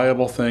is a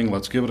viable thing,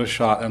 let's give it a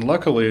shot. And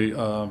luckily,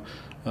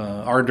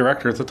 our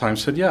director at the time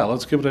said, yeah,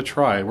 let's give it a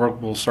try.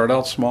 We'll start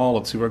out small,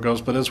 let's see where it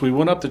goes. But as we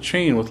went up the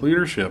chain with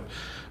leadership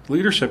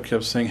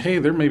kept saying, hey,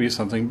 there may be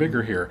something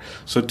bigger here.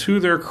 So to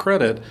their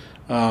credit,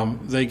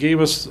 they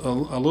gave us a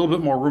little bit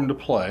more room to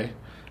play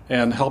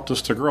and helped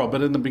us to grow.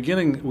 But in the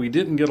beginning, we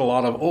didn't get a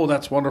lot of, oh,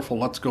 that's wonderful,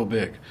 let's go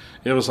big.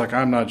 It was like,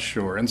 I'm not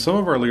sure. And some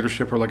of our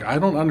leadership were like, I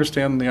don't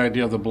understand the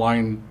idea of the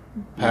blind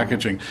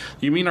packaging.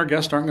 You mean our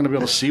guests aren't going to be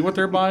able to see what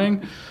they're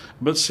buying?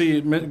 But see,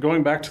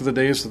 going back to the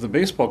days of the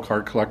baseball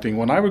card collecting,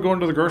 when I would go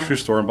into the grocery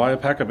store and buy a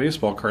pack of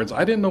baseball cards,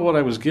 I didn't know what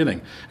I was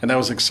getting, and that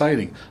was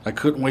exciting. I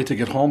couldn't wait to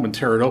get home and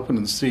tear it open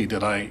and see,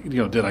 did I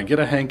get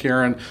a Hank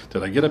Aaron?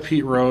 Did I get a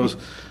Pete Rose?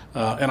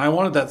 And I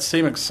wanted that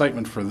same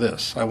excitement for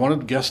this. I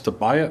wanted guests to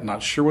buy it,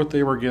 not sure what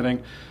they were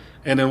getting,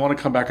 and then want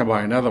to come back and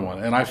buy another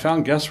one. And I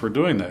found guests were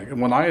doing that. And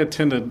when I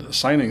attended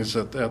signings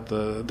at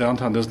the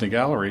Downtown Disney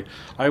Gallery,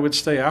 I would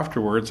stay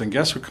afterwards, and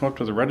guests would come up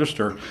to the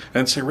register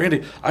and say,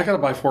 Randy, I got to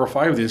buy 4 or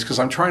 5 of these because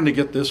I'm trying to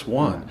get this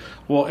one.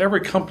 Well,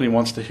 every company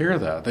wants to hear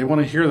that. They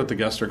want to hear that the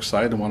guests are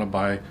excited and want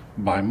to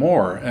buy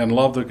more and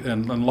love the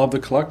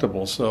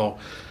collectibles. So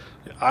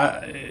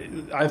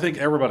I think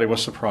everybody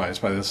was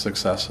surprised by the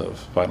success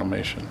of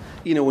Vinylmation.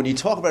 You know, when you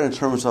talk about it in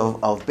terms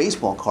of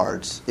baseball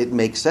cards, it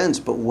makes sense,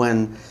 but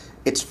when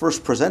it's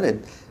first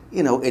presented,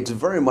 you know, it's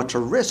very much a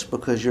risk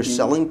because you're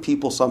selling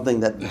people something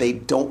that they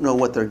don't know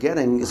what they're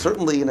getting.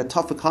 Certainly in a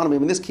tough economy. I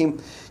mean,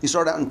 you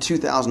started out in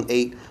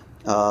 2008.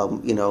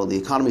 You know, the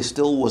economy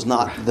still was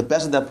not the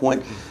best at that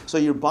point. So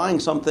you're buying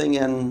something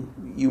and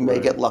you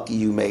may get lucky,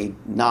 you may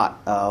not.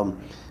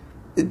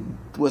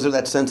 Was there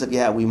that sense that,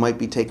 yeah, we might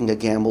be taking a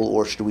gamble,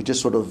 or should we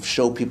just sort of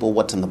show people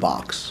what's in the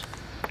box?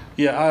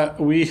 Yeah,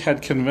 we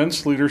had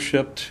convinced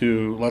leadership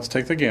to let's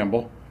take the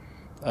gamble.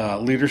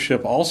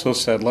 Leadership also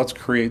said, let's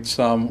create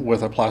some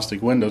with a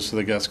plastic window so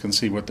the guests can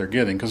see what they're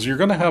getting. Because you're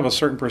going to have a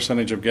certain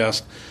percentage of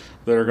guests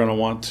that are going to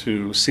want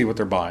to see what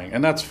they're buying,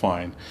 and that's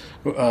fine.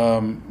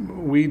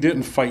 We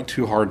didn't fight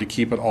too hard to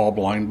keep it all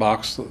blind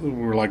box. We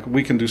were like,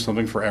 we can do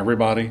something for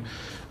everybody.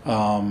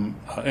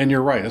 And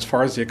you're right, as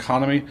far as the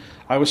economy,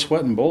 I was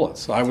sweating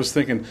bullets. I was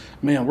thinking,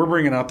 man, we're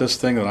bringing out this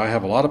thing that I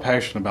have a lot of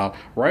passion about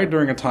right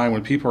during a time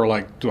when people are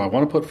like, do I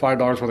want to put $5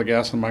 worth of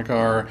gas in my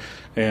car?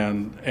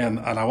 And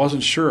I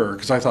wasn't sure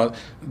because I thought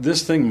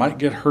this thing might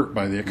get hurt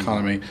by the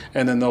economy.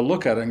 And then they'll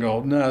look at it and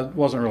go, no, it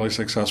wasn't really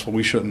successful.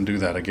 We shouldn't do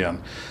that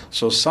again.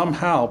 So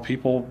somehow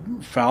people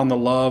found the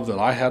love that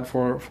I had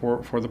for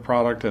the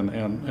product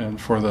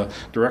and for the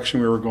direction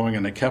we were going,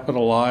 and they kept it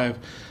alive.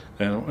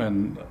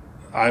 And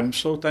I'm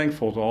so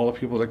thankful to all the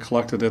people that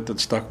collected it, that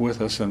stuck with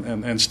us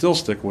and still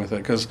stick with it,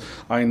 because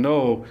I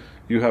know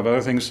you have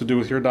other things to do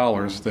with your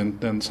dollars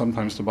than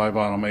sometimes to buy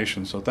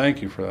Vinylmation. So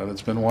thank you for that.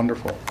 It's been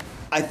wonderful.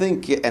 I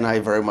think, and I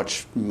very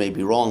much may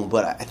be wrong,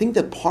 but I think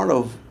that part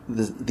of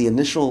the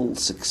initial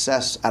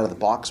success out of the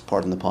box,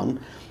 pardon the pun,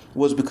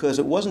 was because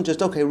it wasn't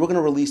just, okay, we're going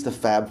to release the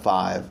Fab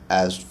Five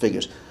as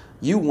figures.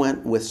 You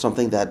went with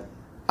something that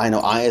I know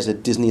I, as a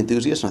Disney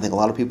enthusiast, and I think a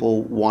lot of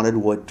people wanted,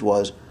 what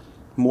was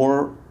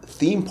more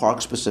theme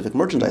park specific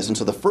merchandise. And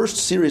so the first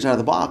series out of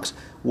the box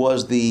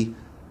was the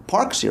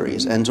park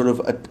series and sort of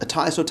a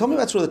tie. So tell me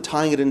about sort of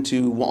tying it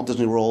into Walt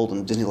Disney World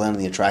and Disneyland and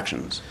the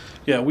attractions.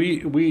 Yeah,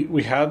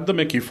 we had the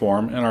Mickey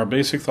form, and our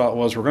basic thought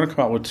was we're going to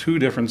come out with 2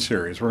 different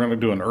series. We're going to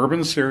do an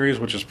urban series,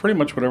 which is pretty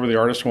much whatever the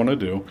artists want to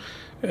do,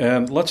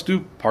 and let's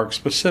do park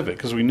specific,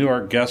 because we knew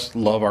our guests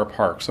love our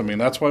parks. I mean,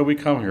 that's why we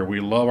come here. We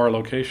love our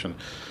location.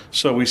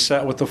 So we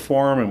sat with the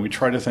form and we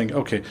tried to think,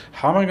 okay,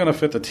 how am I going to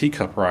fit the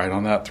teacup ride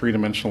on that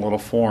 3-dimensional little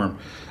form?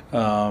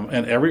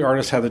 And every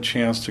artist had the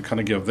chance to kind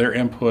of give their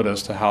input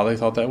as to how they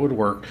thought that would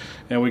work.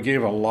 And we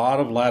gave a lot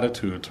of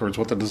latitude towards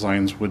what the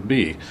designs would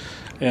be.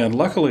 And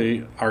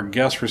luckily, our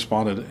guests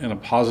responded in a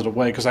positive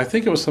way, because I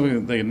think it was something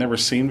that they had never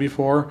seen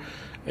before.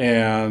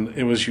 And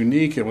it was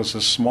unique. It was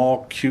a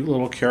small, cute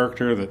little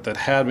character that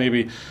had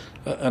maybe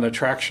an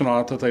attraction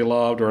on it that they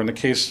loved, or in the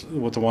case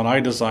with the one I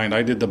designed,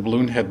 I did the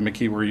balloon head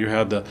Mickey, where you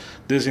had the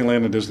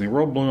Disneyland and Disney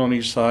World balloon on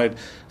each side.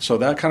 So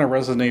that kind of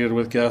resonated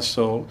with guests.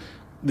 So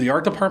the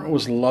art department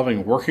was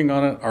loving working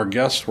on it. Our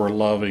guests were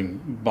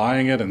loving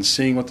buying it and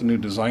seeing what the new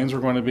designs were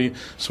going to be.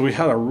 So we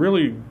had a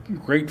really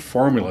great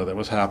formula that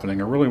was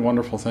happening, a really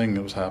wonderful thing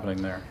that was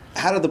happening there.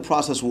 How did the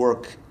process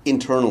work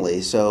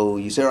internally? So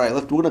you say, all right,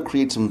 we're going to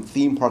create some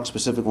theme park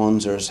specific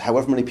ones. There's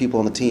however many people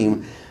on the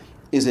team.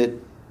 Is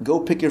it go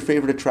pick your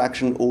favorite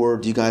attraction, or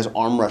do you guys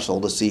arm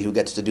wrestle to see who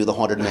gets to do the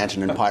Haunted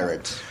Mansion and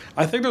Pirates?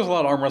 I think there's a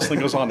lot of arm wrestling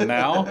goes on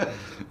now.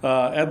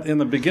 In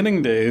the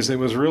beginning days, it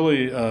was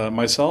really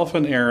myself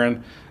and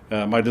Aaron,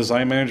 my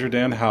design manager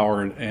Dan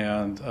Howard,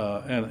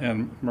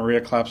 and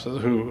Maria Claps,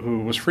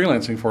 who was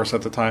freelancing for us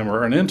at the time,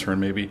 or an intern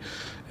maybe,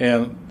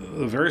 and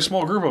a very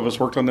small group of us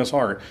worked on this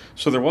art.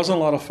 So there wasn't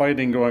a lot of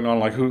fighting going on,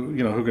 like who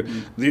could.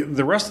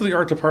 The rest of the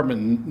art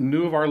department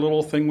knew of our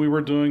little thing we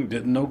were doing,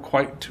 didn't know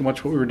quite too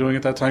much what we were doing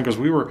at that time, because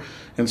we were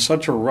in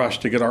such a rush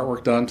to get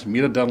artwork done, to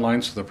meet a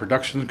deadline so the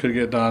production could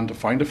get done, to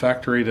find a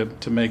factory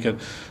to make it,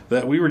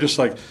 that we were just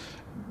like,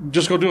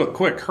 just go do it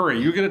quick,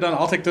 hurry, you get it done,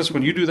 I'll take this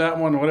one, you do that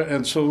one.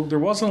 And so there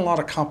wasn't a lot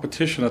of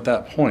competition at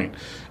that point.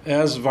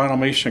 As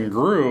Vinylmation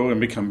grew and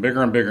became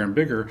bigger and bigger and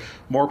bigger,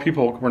 more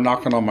people were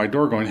knocking on my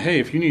door going, hey,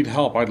 if you need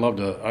help, I'd love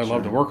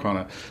to work on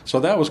it. So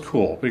that was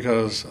cool,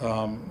 because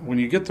when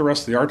you get the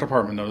rest of the art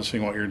department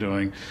noticing what you're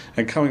doing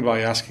and coming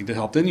by asking to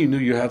help, then you knew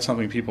you had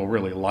something people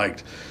really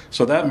liked.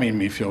 So that made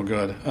me feel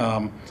good.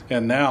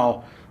 And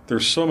now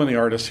there's so many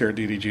artists here at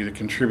DDG that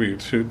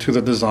contribute to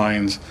the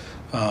designs,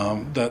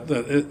 that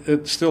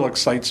it still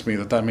excites me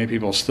that many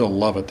people still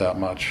love it that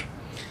much.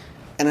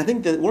 And I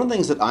think that one of the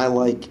things that I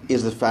like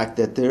is the fact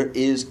that there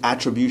is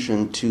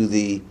attribution to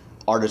the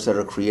artists that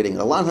are creating it.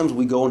 A lot of times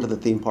we go into the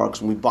theme parks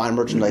and we buy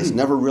merchandise,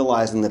 never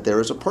realizing that there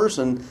is a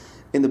person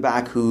in the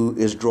back who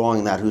is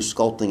drawing that, who's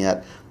sculpting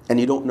it, and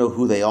you don't know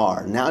who they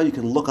are. Now you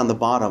can look on the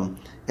bottom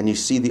and you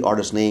see the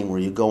artist's name, or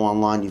you go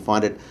online, you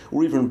find it,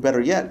 or even better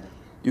yet,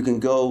 you can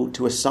go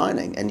to a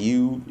signing and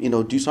you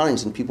do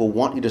signings, and people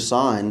want you to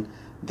sign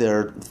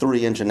their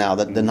 3-inch and now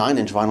the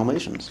 9-inch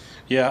Vinylmations.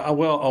 Yeah,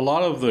 well, a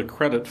lot of the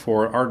credit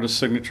for artist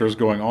signatures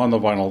going on the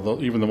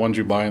vinyl, even the ones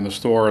you buy in the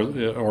store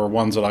or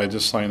ones that I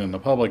just sign in the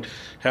public,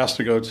 has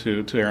to go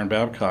to Aaron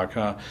Babcock.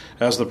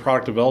 As the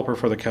product developer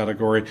for the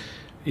category,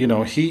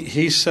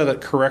 he said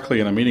it correctly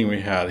in a meeting we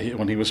had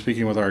when he was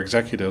speaking with our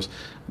executives.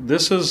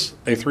 This is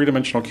a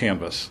 3-dimensional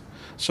canvas.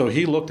 So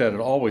he looked at it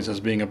always as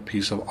being a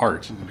piece of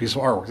art, a piece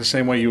of artwork. The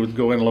same way you would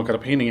go in and look at a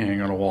painting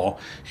hanging on a wall,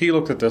 he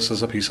looked at this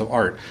as a piece of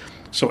art.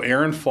 So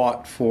Aaron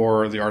fought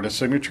for the artist's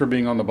signature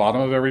being on the bottom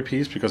of every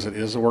piece, because it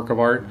is a work of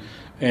art.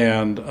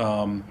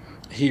 And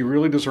he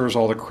really deserves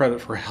all the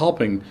credit for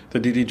helping the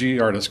DDG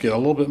artists get a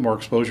little bit more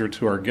exposure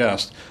to our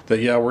guests. That,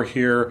 we're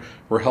here,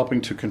 we're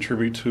helping to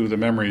contribute to the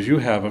memories you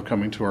have of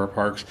coming to our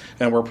parks,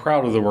 and we're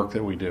proud of the work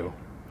that we do.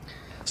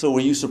 So were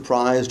you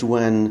surprised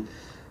when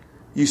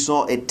you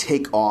saw it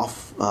take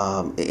off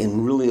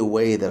in really a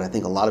way that I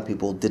think a lot of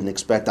people didn't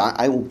expect?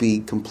 I will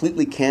be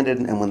completely candid,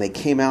 and when they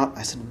came out,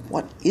 I said,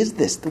 what is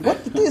this? What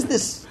is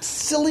this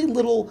silly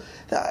little...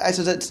 I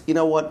said, you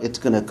know what? It's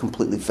going to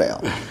completely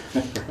fail.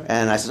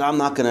 And I said, I'm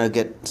not going to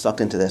get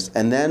sucked into this.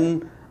 And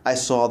then I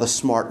saw the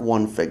Smart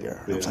 1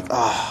 figure. I was like,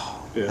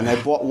 And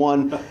I bought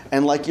one,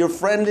 and like your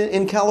friend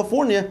in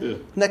California,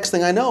 next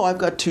thing I know, I've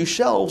got 2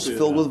 shelves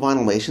filled with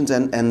Vinylmations,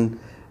 and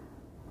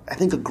I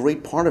think a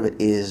great part of it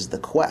is the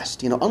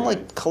quest.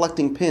 Unlike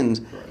collecting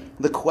pins,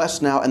 the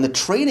quest now and the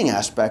trading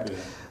aspect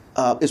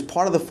is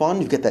part of the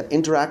fun. You get that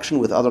interaction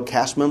with other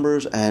cast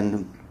members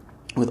and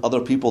with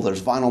other people.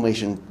 There's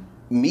Vinylmation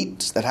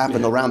meets that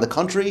happen around the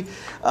country.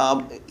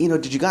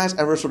 Did you guys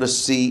ever sort of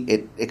see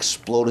it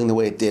exploding the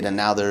way it did? And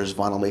now there's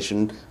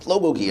Vinylmation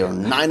logo gear,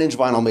 9-inch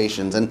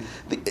Vinylmations, and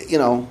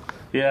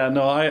Yeah,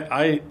 no,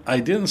 I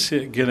didn't see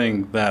it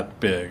getting that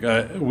big.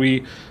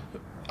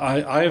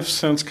 I've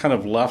since kind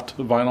of left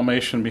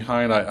Vinylmation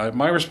behind.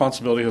 My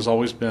responsibility has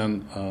always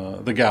been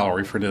the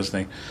gallery for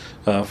Disney,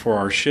 for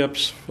our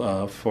ships,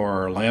 for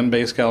our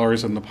land-based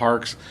galleries in the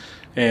parks,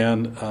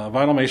 and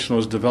Vinylmation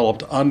was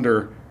developed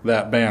under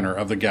that banner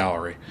of the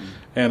gallery.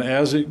 And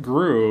as it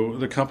grew,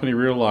 the company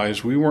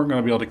realized we weren't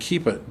going to be able to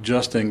keep it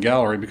just in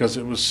gallery because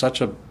it was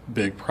such a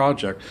big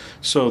project.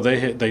 So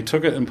they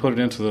took it and put it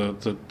into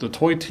the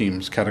toy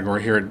teams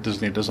category here at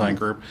Disney Design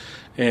Group.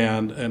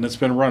 And it's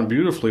been run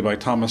beautifully by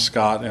Thomas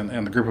Scott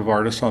and the group of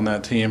artists on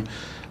that team.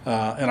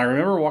 And I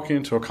remember walking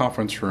into a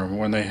conference room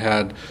when they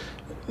had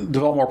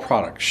developed more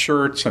products,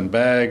 shirts and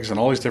bags and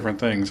all these different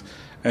things,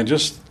 and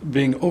just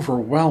being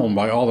overwhelmed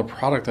by all the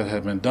product that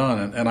had been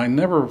done. And I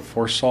never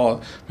foresaw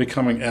it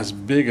becoming as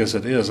big as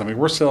it is. I mean,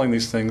 we're selling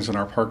these things in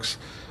our parks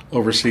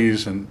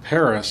overseas in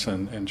Paris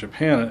and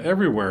Japan and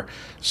everywhere.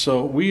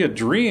 So we had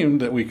dreamed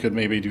that we could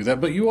maybe do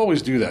that, but you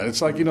always do that.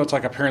 It's like, it's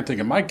like a parent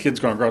thinking, my kid's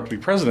going to grow up to be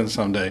president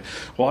someday.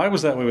 Well, I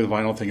was that way with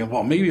vinyl, thinking,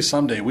 well, maybe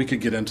someday we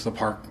could get into the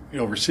park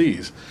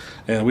overseas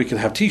and we could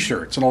have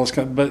T-shirts and all this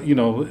kind of,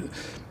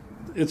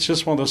 but, it's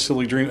just one of those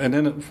silly dreams. And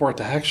then for it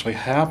to actually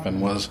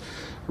happen was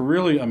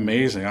really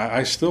amazing.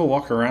 I still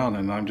walk around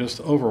and I'm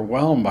just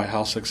overwhelmed by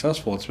how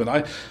successful it's been.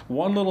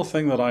 One little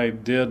thing that I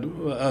did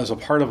as a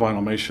part of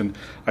Vinylmation,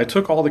 I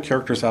took all the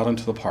characters out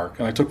into the park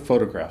and I took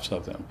photographs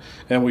of them.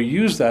 And we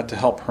used that to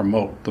help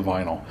promote the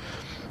vinyl.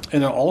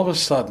 And then all of a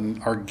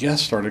sudden, our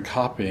guests started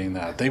copying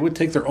that. They would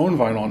take their own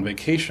vinyl on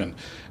vacation.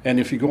 And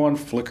if you go on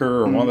Flickr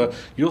or one of the,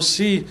 you'll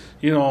see,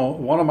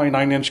 one of my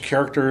 9-inch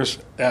characters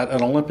at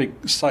an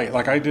Olympic site.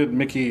 Like I did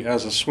Mickey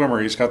as a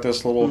swimmer. He's got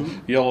this little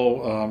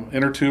yellow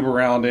inner tube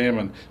around him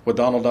and with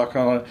Donald Duck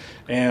on it.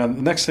 And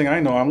the next thing I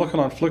know, I'm looking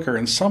on Flickr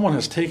and someone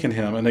has taken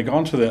him and they've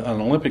gone to an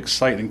Olympic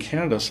site in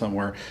Canada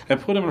somewhere and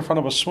put him in front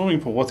of a swimming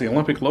pool with the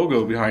Olympic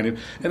logo behind him.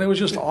 And it was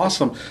just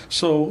awesome.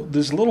 So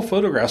these little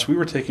photographs we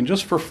were taking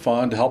just for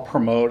fun to help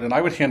promote. And I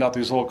would hand out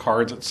these little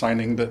cards at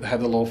signing that had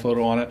the little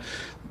photo on it.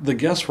 The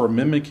guests were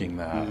mimicking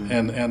that,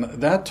 and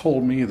that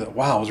told me that,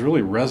 wow, it was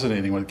really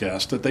resonating with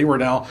guests, that they were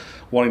now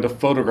wanting to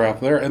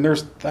photograph there. And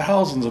there's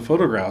thousands of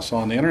photographs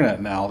on the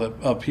internet now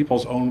of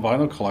people's own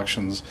vinyl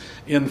collections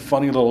in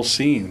funny little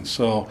scenes.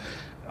 So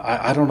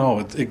I don't know,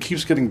 it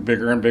keeps getting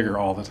bigger and bigger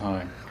all the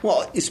time.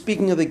 Well,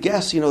 speaking of the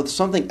guests,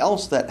 something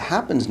else that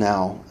happens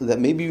now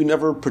that maybe you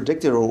never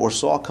predicted or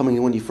saw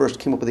coming when you first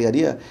came up with the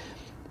idea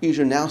is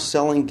you're now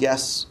selling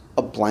guests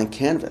a blank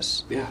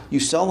canvas. Yeah. You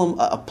sell them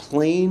a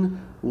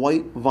plain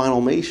white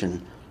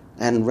Vinylmation,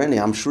 and Randy,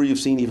 I'm sure you've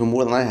seen even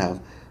more than I have.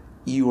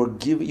 You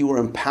are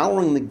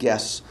empowering the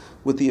guests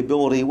with the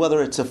ability,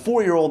 whether it's a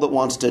 4-year-old that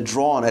wants to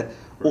draw on it,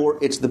 or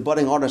it's the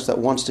budding artist that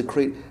wants to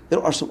create.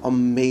 There are some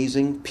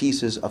amazing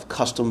pieces of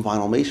custom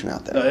Vinylmation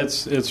out there.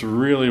 It's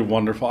really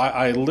wonderful.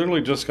 I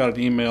literally just got an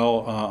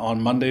email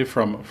on Monday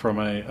from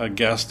a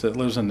guest that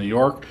lives in New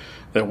York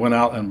that went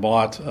out and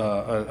bought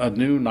a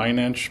new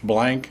 9-inch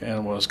blank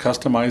and was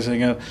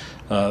customizing it.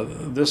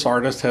 This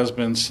artist has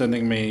been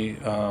sending me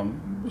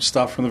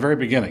stuff from the very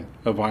beginning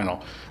of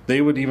vinyl. They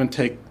would even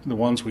take the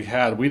ones we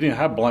had. We didn't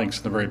have blanks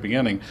in the very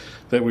beginning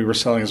that we were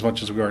selling as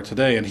much as we are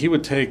today. And he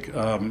would take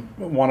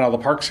one out of the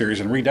Park series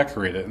and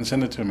redecorate it and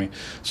send it to me.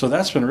 So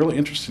that's been really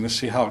interesting to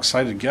see how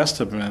excited guests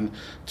have been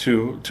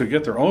to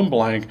get their own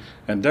blank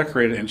and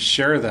decorate it and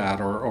share that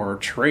or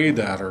trade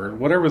that or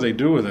whatever they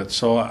do with it.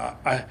 So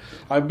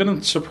I've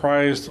been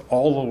surprised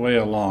all the way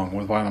along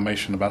with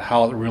Vinylmation about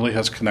how it really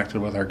has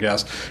connected with our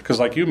guests. Because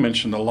like you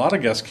mentioned, a lot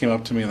of guests came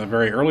up to me in the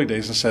very early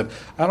days and said,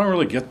 I don't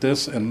really get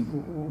this,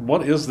 and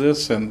what is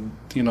this? And,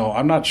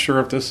 I'm not sure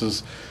if this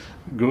is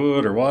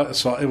good or what.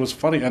 So it was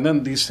funny. And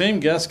then these same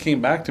guests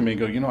came back to me and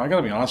go, I got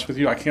to be honest with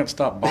you, I can't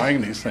stop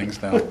buying these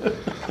things now.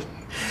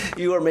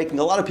 You are making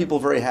a lot of people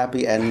very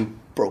happy and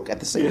broke at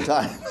the same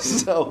time.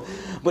 So,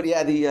 but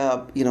yeah,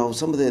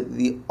 some of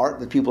the art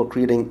that people are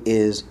creating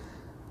is,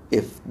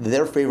 if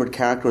their favorite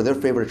character or their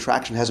favorite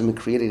attraction hasn't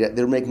been created yet,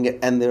 they're making it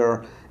and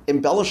they're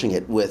embellishing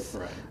it with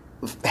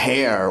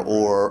hair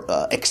or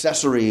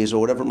accessories or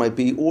whatever it might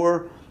be,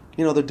 or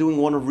they're doing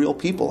one of real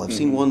people. I've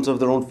seen ones of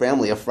their own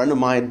family. A friend of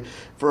mine,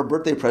 for a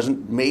birthday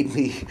present, made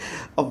me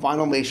a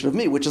Vinylmation of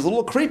me, which is a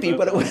little creepy,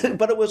 but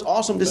it was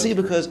awesome to see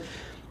because,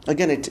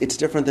 again, it's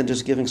different than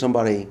just giving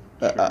somebody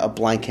a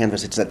blank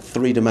canvas. It's that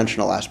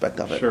 3-dimensional aspect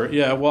of it. Sure.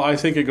 Yeah. Well, I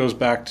think it goes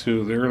back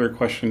to the earlier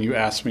question you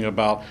asked me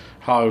about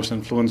how I was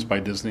influenced by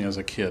Disney as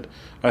a kid.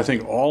 I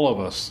think all of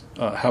us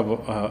have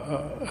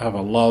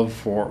a love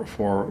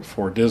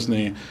for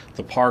Disney,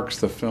 the parks,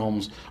 the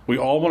films. We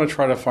all want to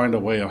try to find a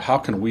way of how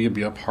can we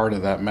be a part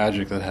of that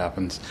magic that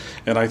happens.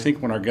 And I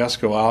think when our guests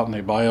go out and they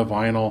buy a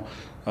vinyl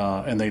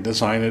and they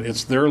design it,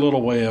 it's their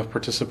little way of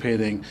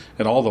participating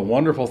in all the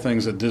wonderful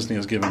things that Disney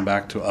has given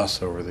back to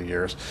us over the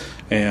years.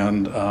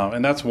 And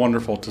that's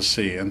wonderful to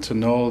see and to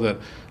know that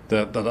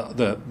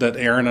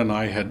Aaron and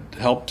I had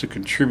helped to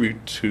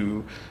contribute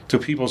to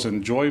people's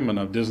enjoyment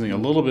of Disney a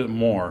little bit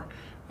more,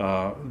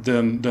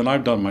 then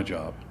I've done my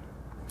job.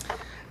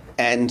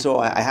 And so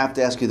I have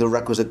to ask you the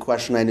requisite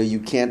question. I know you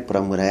can't, but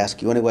I'm going to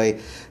ask you anyway.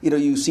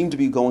 You seem to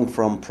be going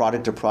from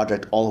project to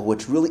project, all of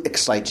which really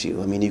excites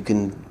you. I mean, you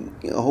can,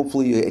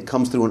 hopefully it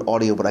comes through in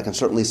audio, but I can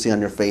certainly see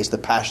on your face the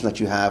passion that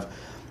you have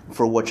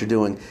for what you're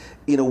doing.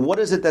 What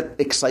is it that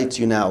excites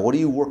you now? What are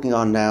you working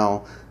on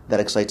now that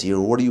excites you?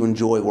 Or what do you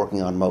enjoy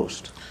working on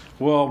most?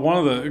 Well, one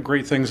of the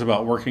great things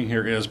about working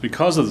here is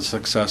because of the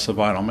success of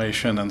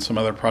Vinylmation and some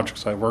other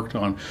projects I've worked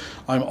on,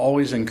 I'm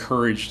always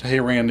encouraged, hey,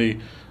 Randy,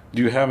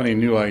 do you have any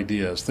new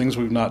ideas, things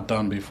we've not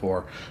done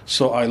before?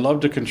 So I love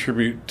to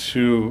contribute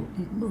to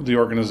the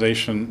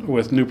organization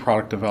with new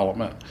product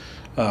development.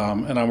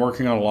 And I'm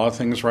working on a lot of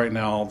things right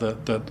now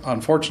that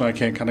unfortunately I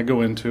can't kind of go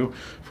into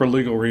for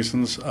legal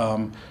reasons,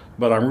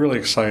 but I'm really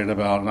excited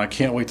about, and I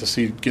can't wait to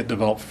see it get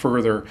developed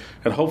further.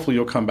 And hopefully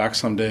you'll come back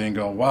someday and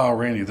go, wow,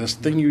 Randy, this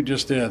thing you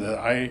just did,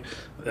 I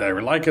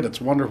like it, it's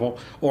wonderful.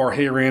 Or,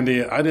 hey,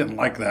 Randy, I didn't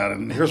like that,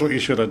 and here's what you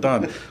should have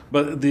done.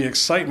 But the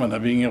excitement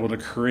of being able to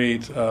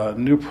create a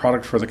new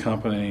product for the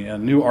company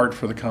and new art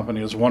for the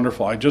company is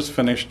wonderful. I just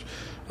finished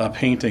a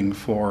painting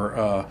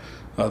for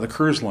the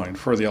cruise line,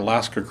 for the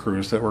Alaska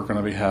cruise that we're going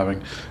to be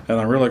having, and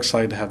I'm really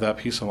excited to have that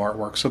piece of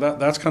artwork. So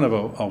that's kind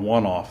of a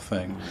one-off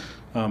thing.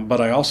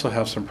 But I also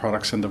have some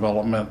products in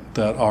development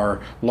that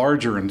are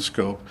larger in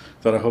scope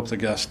that I hope the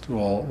guest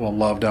will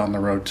love down the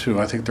road too.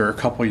 I think they're a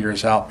couple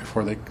years out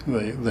before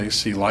they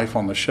see life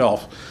on the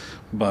shelf.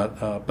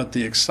 But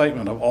the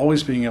excitement of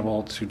always being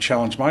able to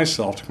challenge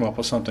myself to come up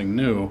with something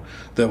new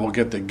that will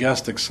get the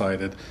guest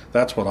excited,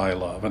 that's what I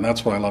love, and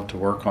that's what I love to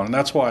work on. And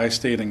that's why I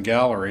stayed in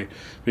gallery,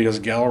 because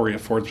gallery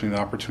affords me the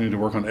opportunity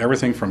to work on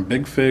everything from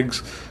big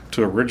figs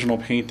to original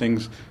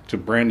paintings to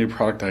brand new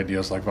product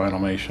ideas like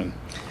Vinylmation.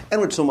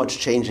 And with so much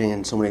changing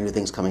and so many new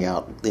things coming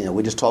out,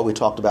 we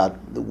talked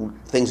about the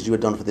things that you had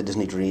done for the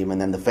Disney Dream,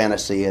 and then the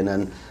fantasy, and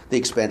then the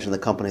expansion of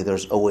the company.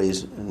 There's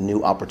always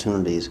new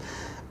opportunities.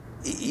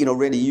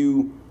 Randy,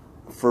 you,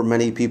 for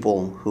many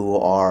people who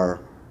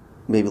are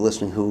maybe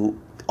listening, who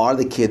are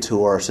the kids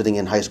who are sitting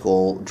in high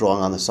school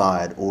drawing on the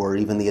side, or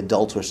even the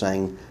adults who are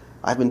saying,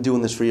 I've been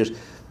doing this for years,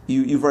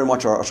 you very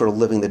much are sort of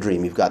living the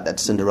dream. You've got that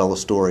Cinderella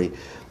story.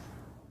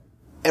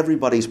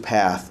 Everybody's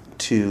path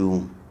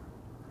to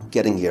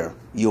getting here,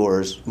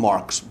 yours,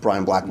 Mark's,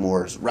 Brian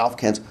Blackmore's, Ralph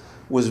Kent's,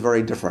 was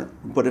very different.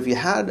 But if you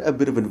had a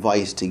bit of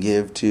advice to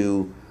give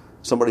to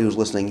somebody who's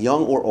listening,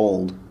 young or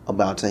old,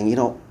 about saying,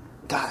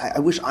 God, I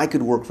wish I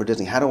could work for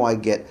Disney. How do I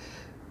get?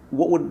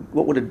 What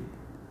would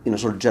a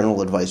sort of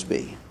general advice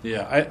be?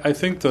 Yeah, I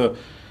think the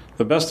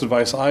best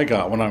advice I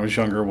got when I was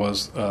younger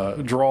was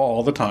draw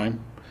all the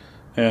time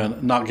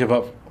and not give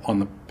up on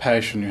the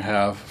passion you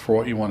have for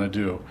what you want to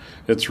do.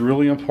 It's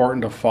really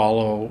important to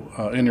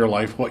follow in your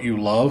life what you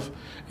love,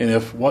 and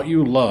if what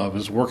you love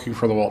is working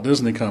for the Walt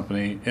Disney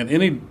Company in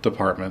any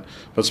department,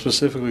 but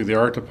specifically the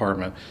art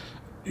department,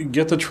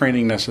 get the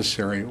training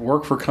necessary.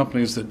 Work for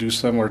companies that do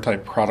similar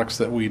type products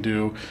that we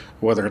do,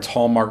 whether it's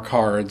Hallmark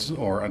cards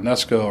or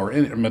Anesco or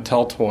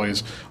Mattel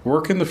toys.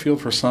 Work in the field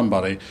for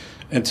somebody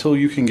until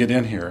you can get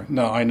in here.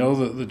 Now, I know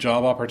that the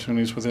job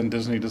opportunities within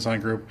Disney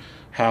Design Group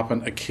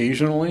happen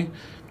occasionally,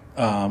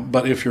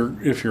 but if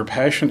your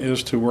passion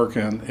is to work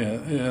in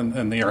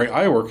the area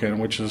I work in,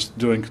 which is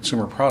doing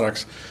consumer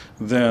products,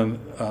 then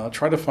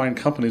try to find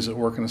companies that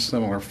work in a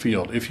similar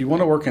field. If you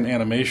want to work in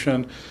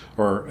animation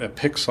or at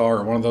Pixar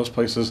or one of those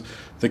places,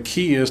 the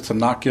key is to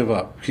not give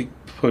up. Keep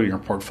putting your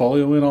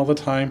portfolio in all the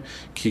time,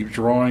 keep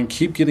drawing,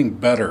 keep getting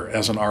better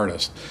as an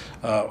artist.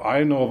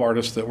 I know of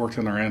artists that worked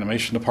in our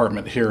animation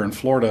department here in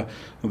Florida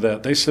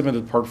that they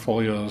submitted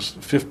portfolios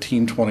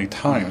 15, 20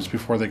 times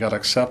before they got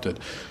accepted.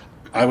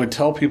 I would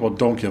tell people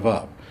don't give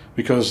up,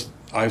 because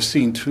I've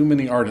seen too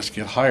many artists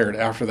get hired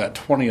after that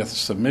 20th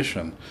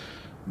submission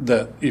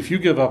that if you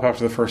give up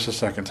after the first or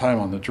second time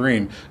on the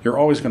dream, you're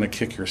always going to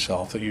kick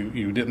yourself that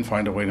you didn't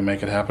find a way to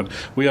make it happen.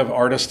 We have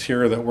artists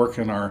here that work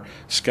in our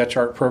sketch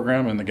art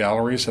program in the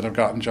galleries that have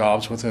gotten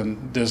jobs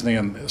within Disney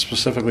and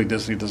specifically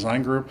Disney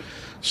Design Group.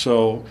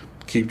 So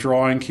keep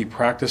drawing, keep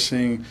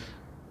practicing,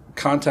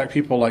 contact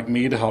people like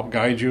me to help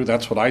guide you.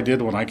 That's what I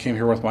did when I came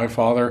here with my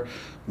father.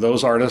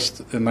 Those artists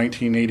in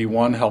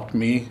 1981 helped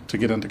me to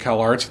get into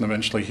CalArts and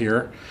eventually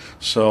here.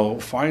 So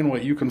find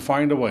what you can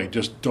find a way.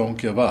 Just don't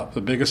give up.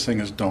 The biggest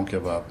thing is don't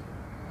give up.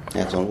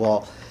 Excellent.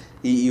 Well,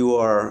 you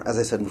are, as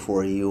I said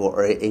before, you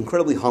are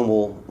incredibly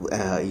humble.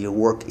 Your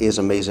work is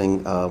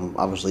amazing.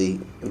 Obviously,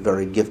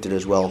 very gifted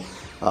as well.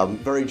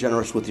 Very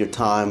generous with your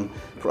time.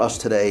 For us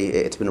today,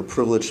 it's been a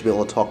privilege to be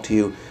able to talk to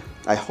you.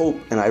 I hope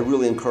and I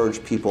really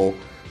encourage people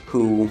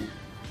who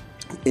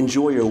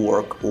enjoy your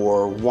work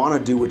or want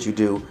to do what you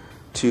do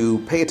to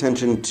pay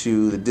attention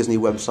to the Disney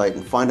website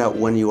and find out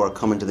when you are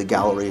coming to the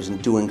galleries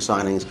and doing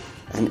signings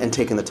and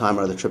taking the time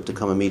out of the trip to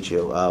come and meet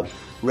you.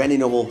 Randy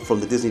Noble from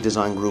the Disney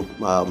Design Group,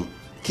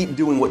 keep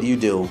doing what you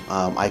do.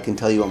 I can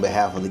tell you on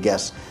behalf of the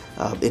guests,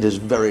 it is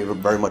very,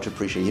 very much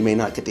appreciated. You may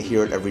not get to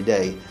hear it every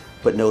day,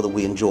 but know that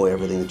we enjoy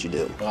everything that you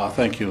do.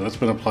 Thank you. It's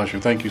been a pleasure.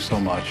 Thank you so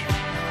much.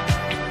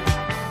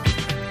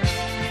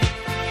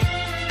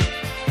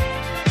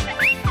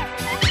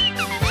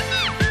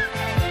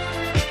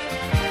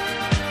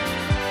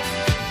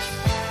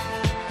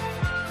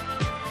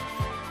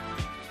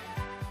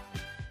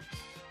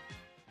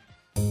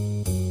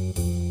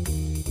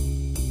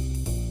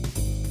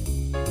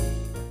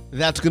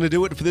 That's going to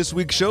do it for this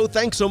week's show.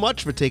 Thanks so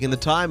much for taking the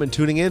time and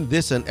tuning in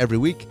this and every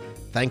week.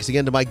 Thanks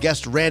again to my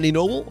guest, Randy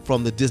Noble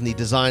from the Disney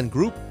Design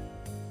Group.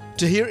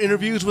 To hear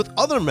interviews with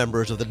other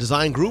members of the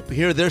Design Group,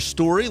 hear their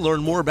story,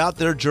 learn more about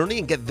their journey,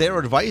 and get their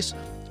advice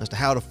as to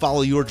how to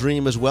follow your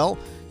dream as well,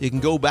 you can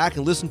go back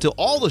and listen to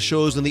all the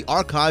shows in the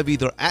archive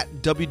either at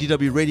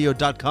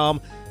WDWRadio.com,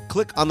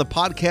 click on the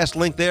podcast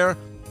link there,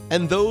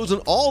 and those and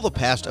all the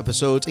past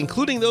episodes,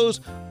 including those,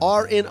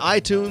 are in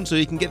iTunes, so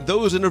you can get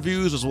those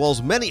interviews as well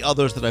as many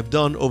others that I've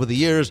done over the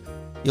years.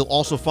 You'll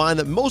also find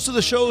that most of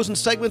the shows and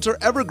segments are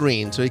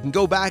evergreen, so you can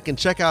go back and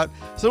check out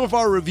some of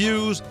our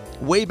reviews,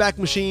 Wayback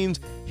Machines,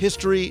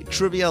 history,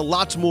 trivia,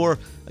 lots more,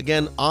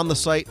 again, on the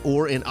site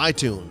or in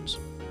iTunes.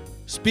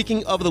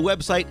 Speaking of the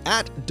website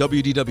at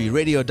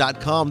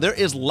WDWRadio.com, there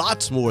is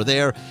lots more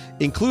there,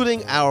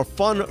 including our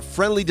fun,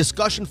 friendly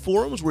discussion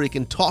forums where you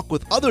can talk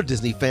with other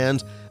Disney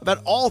fans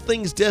about all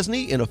things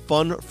Disney in a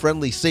fun,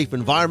 friendly, safe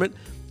environment.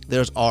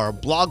 There's our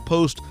blog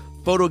post,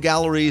 photo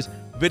galleries,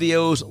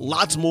 videos,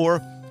 lots more.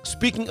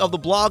 Speaking of the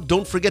blog,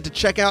 don't forget to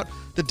check out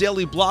the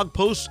daily blog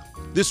posts.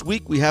 This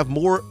week, we have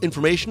more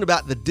information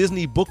about the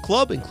Disney Book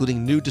Club,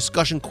 including new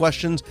discussion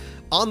questions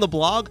on the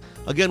blog.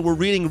 Again, we're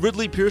reading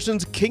Ridley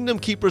Pearson's Kingdom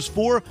Keepers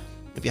 4.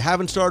 If you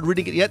haven't started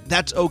reading it yet,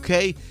 that's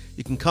okay.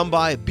 You can come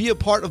by, be a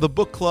part of the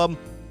book club,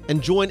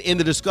 and join in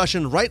the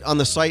discussion right on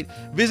the site.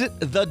 Visit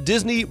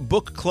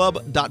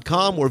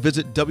thedisneybookclub.com or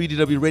visit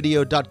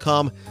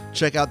WDWradio.com.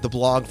 Check out the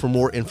blog for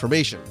more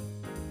information.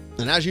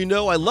 And as you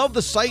know, I love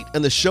the site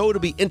and the show to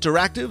be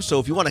interactive, so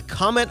if you want to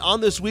comment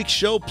on this week's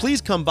show, please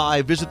come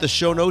by, visit the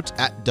show notes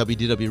at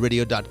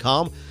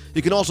WDWradio.com.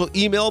 You can also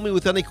email me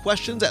with any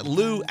questions at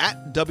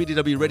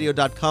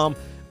lou@WDWradio.com,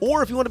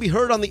 or if you want to be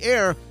heard on the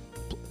air,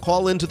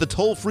 call into the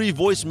toll-free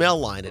voicemail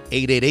line at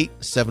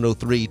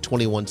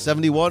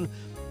 888-703-2171.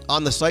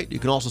 On the site, you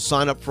can also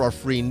sign up for our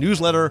free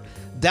newsletter,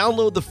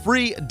 download the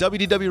free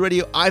WDW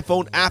Radio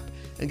iPhone app,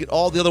 and get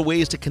all the other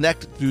ways to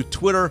connect through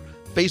Twitter,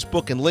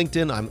 Facebook, and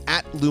LinkedIn. I'm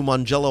at Lou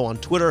Mongello on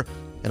Twitter,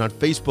 and on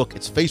Facebook,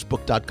 it's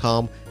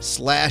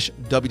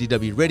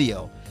facebook.com/WDW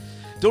Radio.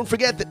 Don't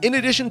forget that in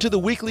addition to the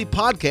weekly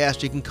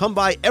podcast, you can come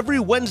by every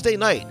Wednesday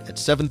night at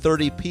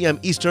 7:30 p.m.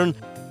 Eastern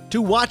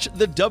to watch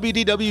the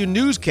WDW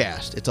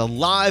Newscast. It's a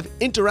live,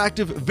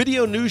 interactive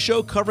video news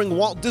show covering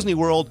Walt Disney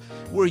World,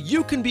 where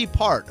you can be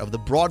part of the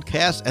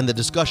broadcast and the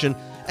discussion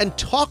and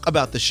talk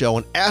about the show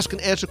and ask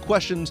and answer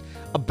questions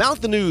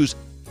about the news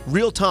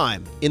real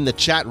time in the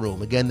chat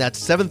room. Again, that's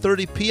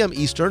 7:30 p.m.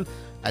 Eastern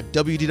at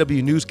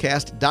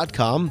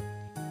WDWNewscast.com.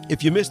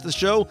 If you missed the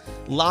show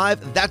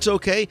live, that's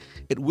okay.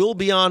 It will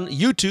be on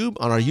YouTube,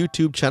 on our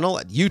YouTube channel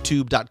at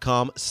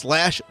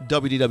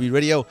youtube.com/WDW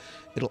Radio.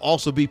 It'll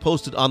also be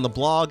posted on the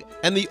blog,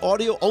 and the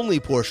audio-only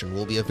portion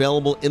will be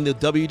available in the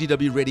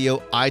WDW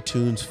Radio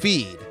iTunes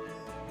feed.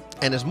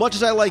 And as much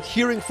as I like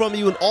hearing from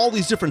you in all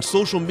these different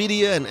social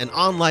media and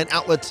online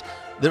outlets,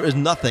 there is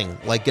nothing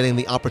like getting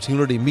the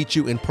opportunity to meet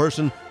you in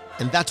person,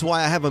 and that's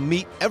why I have a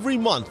meet every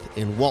month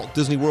in Walt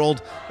Disney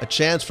World, a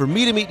chance for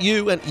me to meet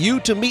you and you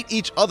to meet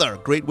each other.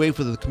 Great way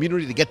for the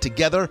community to get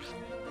together.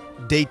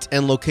 Date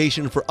and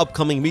location for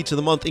upcoming meets of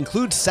the month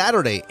include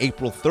Saturday,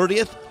 April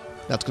 30th.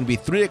 That's going to be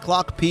 3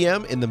 o'clock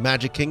p.m. in the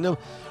Magic Kingdom.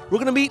 We're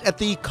going to meet at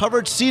the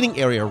covered seating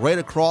area right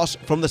across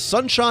from the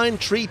Sunshine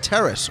Tree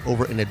Terrace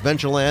over in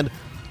Adventureland.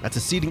 That's a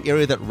seating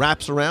area that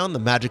wraps around the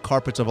magic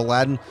carpets of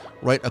Aladdin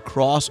right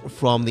across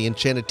from the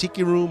Enchanted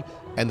Tiki Room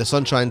and the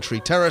Sunshine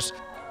Tree Terrace.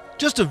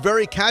 Just a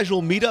very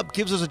casual meetup,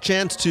 gives us a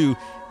chance to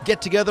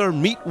get together,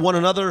 meet one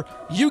another.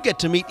 You get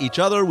to meet each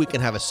other. We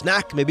can have a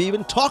snack, maybe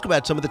even talk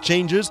about some of the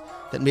changes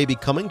that may be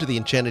coming to the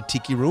Enchanted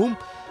Tiki Room.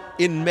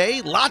 In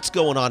May, lots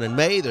going on in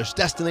May. There's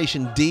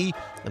Destination D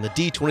and the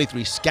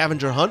D23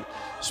 Scavenger Hunt.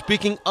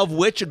 Speaking of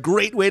which, a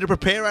great way to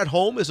prepare at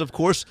home is, of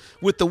course,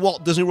 with the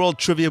Walt Disney World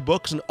trivia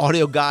books and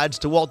audio guides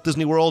to Walt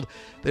Disney World.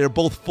 They are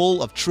both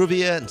full of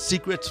trivia and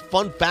secrets,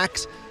 fun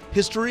facts,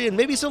 history, and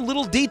maybe some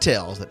little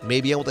details that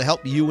may be able to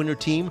help you and your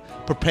team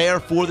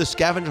prepare for the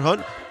scavenger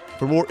hunt.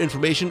 For more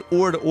information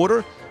or to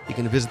order, you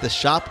can visit the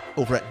shop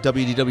over at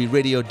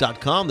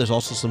WDWRadio.com. There's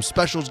also some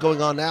specials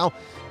going on now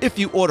if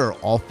you order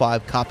all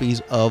 5 copies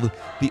of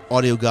the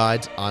audio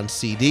guides on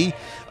CD.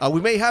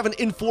 We may have an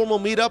informal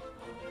meetup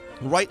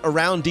right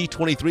around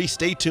D23.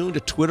 Stay tuned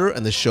to Twitter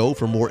and the show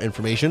for more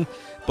information.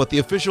 But the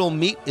official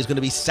meet is going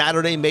to be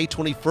Saturday, May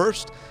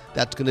 21st.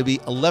 That's going to be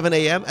 11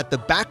 a.m. at the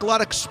Backlot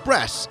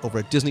Express over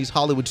at Disney's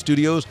Hollywood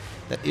Studios.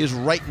 That is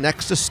right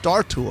next to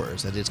Star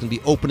Tours. That is going to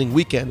be opening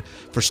weekend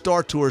for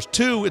Star Tours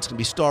 2. It's going to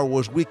be Star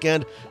Wars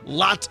weekend.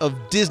 Lots of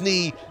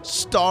Disney,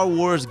 Star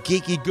Wars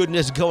geeky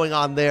goodness going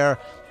on there.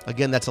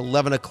 Again, that's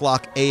 11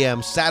 o'clock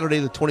a.m. Saturday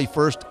the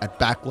 21st at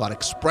Backlot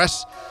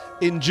Express.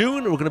 In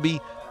June, we're going to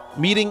be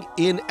meeting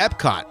in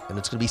Epcot, and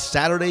it's going to be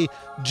Saturday,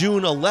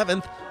 June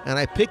 11th. And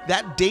I picked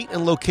that date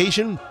and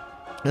location,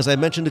 as I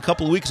mentioned a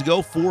couple of weeks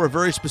ago, for a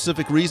very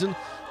specific reason,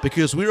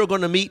 because we are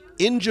going to meet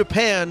in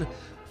Japan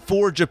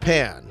for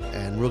Japan.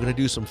 And we're going to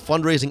do some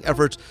fundraising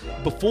efforts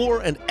before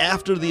and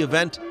after the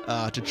event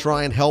to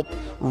try and help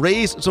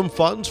raise some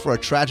funds for a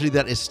tragedy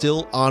that is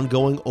still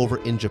ongoing over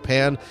in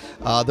Japan.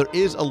 There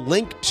is a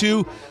link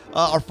to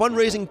our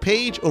fundraising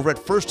page over at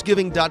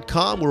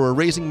firstgiving.com, where we're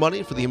raising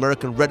money for the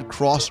American Red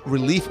Cross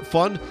Relief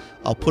Fund.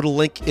 I'll put a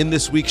link in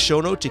this week's show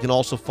notes. You can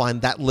also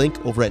find that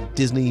link over at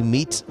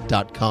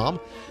disneymeets.com.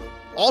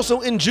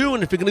 Also in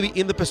June, if you're going to be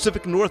in the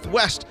Pacific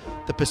Northwest,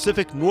 the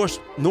Pacific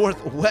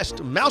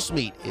Northwest Mouse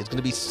Meet is going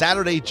to be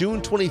Saturday, June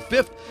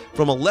 25th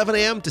from 11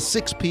 a.m. to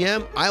 6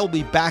 p.m. I'll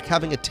be back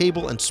having a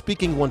table and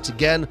speaking once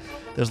again.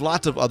 There's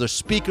lots of other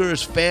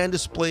speakers, fan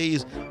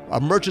displays, a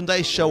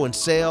merchandise show and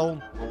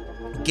sale,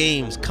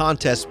 games,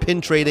 contests, pin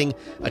trading,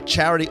 a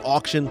charity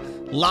auction.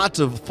 Lots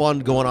of fun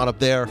going on up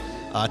there.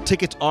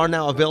 Tickets are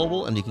now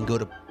available, and you can go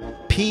to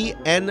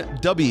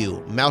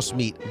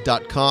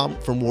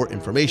pnwmousemeet.com for more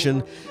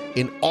information.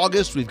 In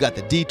August, we've got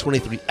the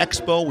D23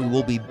 Expo. We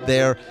will be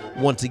there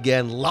once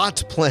again.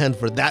 Lots planned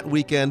for that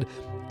weekend.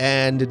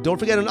 And don't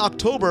forget, in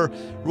October,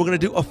 we're going to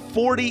do a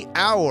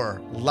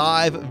 40-hour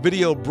live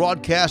video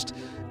broadcast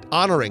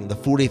honoring the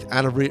 40th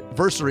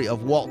anniversary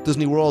of Walt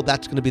Disney World.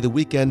 That's going to be the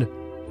weekend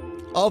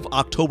of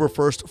October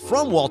 1st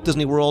from Walt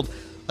Disney World.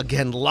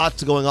 Again,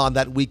 lots going on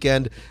that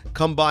weekend.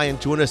 Come by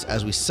and join us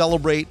as we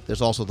celebrate.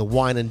 There's also the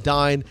Wine and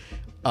Dine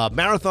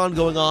marathon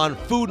going on,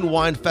 Food and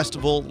Wine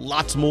Festival,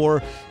 lots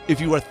more. If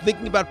you are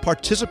thinking about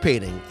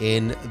participating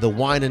in the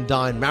Wine and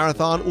Dine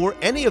Marathon or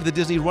any of the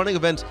Disney running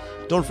events,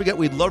 don't forget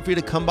we'd love for you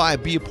to come by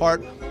and be a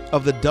part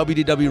of the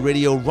WDW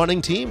Radio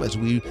running team as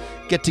we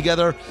get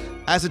together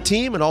as a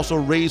team and also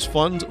raise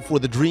funds for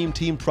the Dream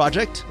Team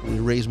Project. We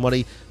raise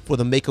money for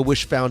the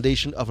Make-A-Wish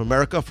Foundation of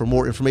America. For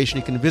more information,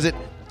 you can visit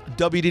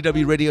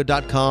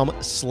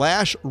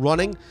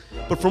wdwradio.com/running.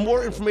 But for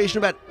more information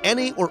about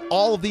any or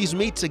all of these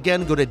meets,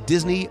 again, go to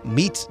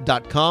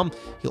disneymeets.com.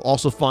 You'll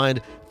also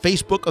find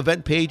Facebook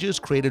event pages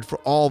created for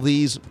all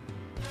these.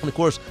 And of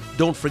course,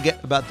 don't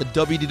forget about the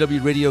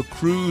WDW Radio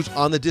Cruise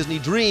on the Disney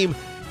Dream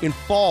in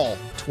fall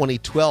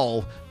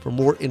 2012. For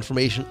more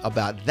information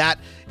about that,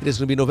 it is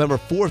going to be November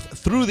 4th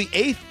through the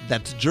 8th.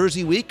 That's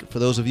Jersey Week for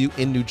those of you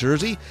in New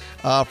Jersey.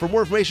 For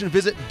more information,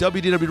 visit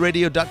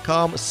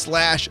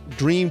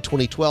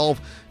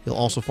wdwradio.com/dream2012. You'll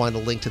also find a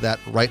link to that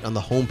right on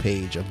the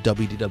homepage of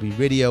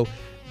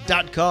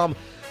wdwradio.com.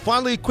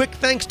 Finally, quick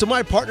thanks to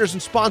my partners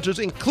and sponsors,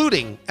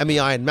 including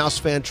MEI and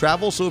Mousefan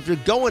Travel. So if you're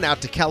going out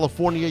to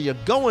California, you're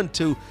going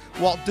to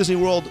Walt Disney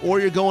World,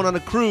 or you're going on a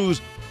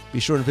cruise, be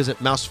sure to visit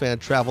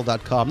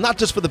mousefantravel.com, not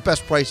just for the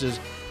best prices,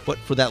 but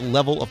for that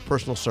level of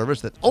personal service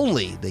that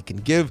only they can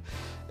give.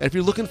 And if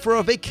you're looking for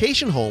a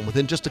vacation home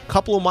within just a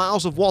couple of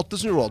miles of Walt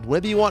Disney World,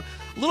 whether you want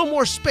a little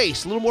more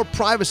space, a little more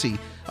privacy,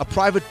 a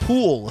private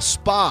pool, a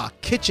spa,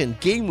 kitchen,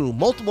 game room,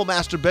 multiple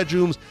master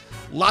bedrooms,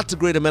 lots of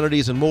great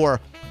amenities and more,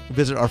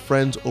 visit our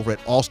friends over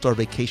at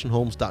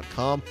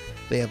allstarvacationhomes.com.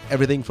 They have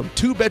everything from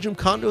 2-bedroom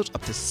condos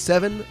up to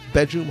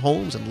 7-bedroom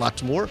homes and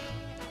lots more.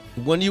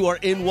 When you are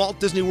in Walt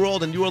Disney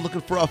World and you are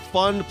looking for a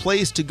fun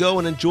place to go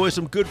and enjoy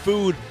some good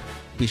food,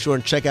 be sure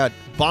and check out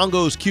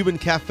Bongo's Cuban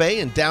Cafe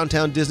in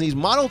downtown Disney's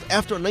modeled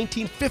after a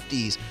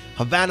 1950s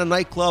Havana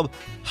nightclub.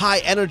 High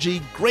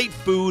energy, great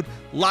food,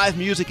 live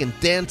music and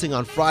dancing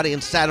on Friday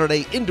and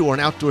Saturday, indoor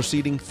and outdoor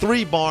seating,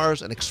 3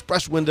 bars, an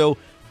express window,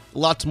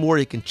 lots more.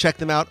 You can check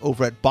them out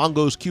over at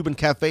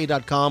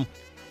bongoscubancafe.com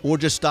or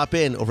just stop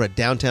in over at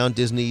downtown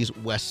Disney's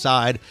West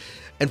Side.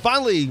 And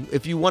finally,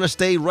 if you want to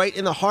stay right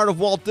in the heart of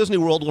Walt Disney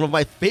World, one of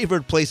my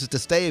favorite places to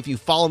stay, if you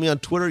follow me on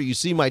Twitter, you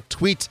see my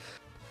tweets,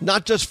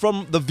 not just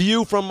from the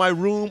view from my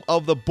room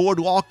of the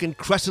boardwalk and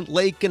Crescent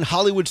Lake and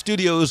Hollywood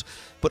Studios,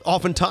 but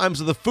oftentimes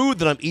of the food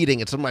that I'm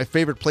eating at some of my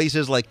favorite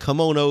places like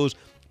Kimonos,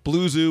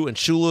 Blue Zoo, and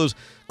Shula's.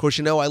 Of course,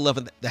 you know I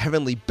love the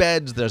Heavenly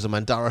Beds. There's a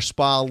Mandara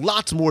Spa.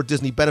 Lots more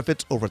Disney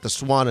benefits over at the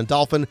Swan and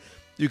Dolphin.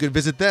 You can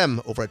visit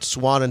them over at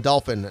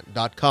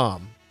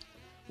swananddolphin.com.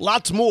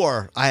 Lots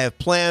more I have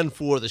planned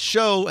for the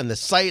show and the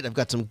site. I've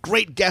got some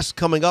great guests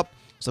coming up,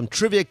 some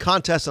trivia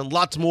contests, and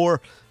lots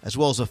more, as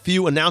well as a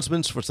few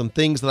announcements for some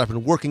things that I've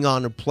been working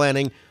on and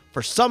planning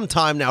for some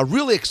time now.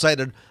 Really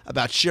excited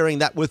about sharing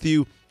that with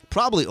you,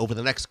 probably over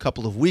the next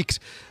couple of weeks.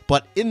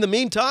 But in the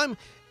meantime,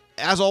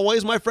 as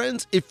always, my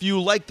friends, if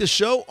you like the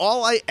show,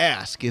 all I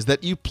ask is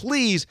that you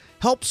please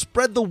help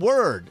spread the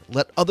word.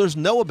 Let others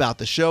know about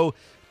the show.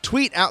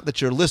 Tweet out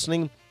that you're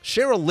listening.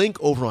 Share a link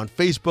over on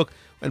Facebook.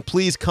 And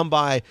please come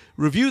by,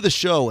 review the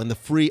show and the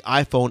free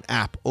iPhone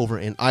app over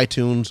in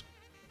iTunes.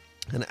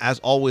 And as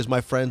always,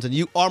 my friends, and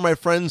you are my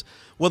friends,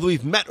 whether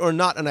we've met or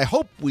not, and I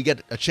hope we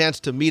get a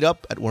chance to meet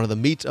up at one of the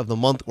meets of the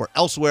month or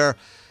elsewhere,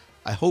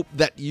 I hope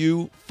that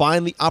you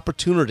find the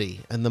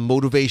opportunity and the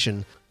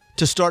motivation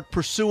to start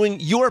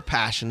pursuing your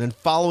passion and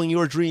following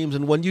your dreams.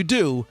 And when you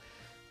do,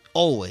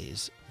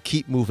 always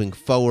keep moving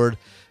forward.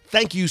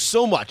 Thank you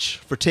so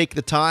much for taking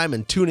the time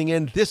and tuning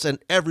in this and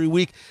every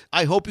week.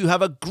 I hope you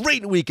have a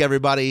great week,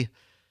 everybody.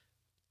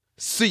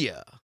 See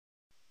ya.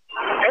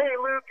 Hey,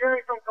 Lou,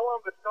 Gary from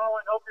Columbus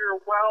calling. Hope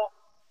you're well.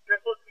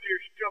 Just listened to your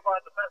show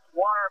about the best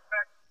water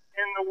effects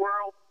in the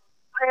world.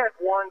 I had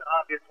one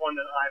obvious one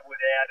that I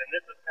would add, and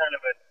this is kind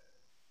of a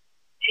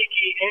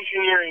geeky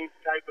engineering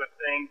type of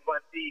thing,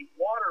 but the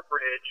water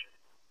bridge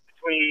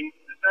between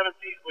the Seven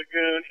Seas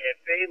Lagoon and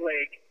Bay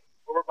Lake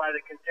over by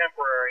the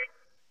Contemporary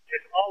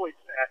has always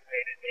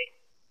fascinated me.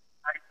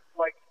 I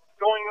like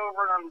going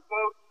over it on the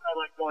boat. I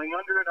like going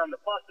under it on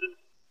the buses.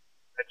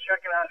 I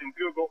check it out in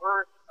Google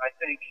Earth. I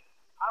think,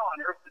 how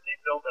on earth did they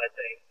build that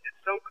thing?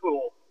 It's so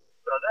cool.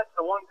 So that's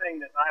the one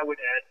thing that I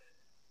would add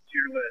to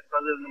your list.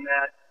 Other than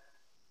that,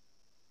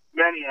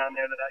 many on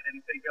there that I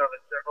didn't think of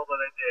and several that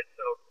I did.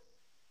 So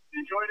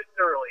enjoyed it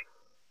thoroughly.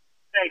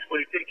 Thanks,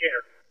 Lou. Take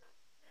care.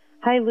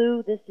 Hi,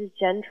 Lou. This is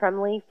Jen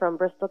Tremley from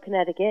Bristol,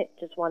 Connecticut.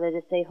 Just wanted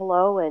to say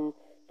hello and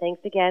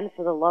thanks again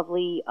for the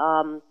lovely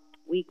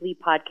weekly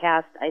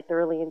podcast. I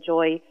thoroughly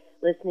enjoy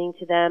listening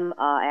to them.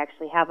 I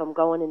actually have them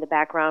going in the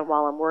background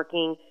while I'm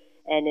working,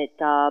 and it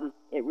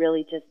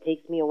really just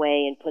takes me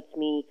away and puts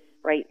me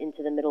right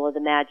into the middle of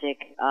the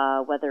magic,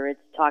 whether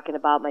it's talking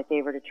about my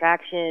favorite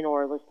attraction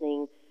or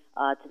listening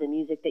to the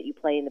music that you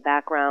play in the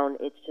background.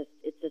 It's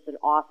just an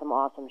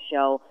awesome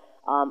show.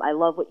 I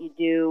love what you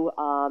do,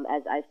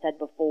 as I've said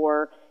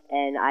before,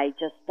 And I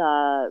just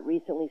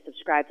recently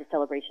subscribed to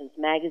Celebrations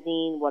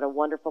Magazine. What a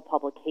wonderful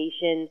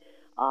publication.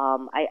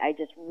 I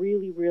just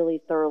really,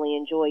 really thoroughly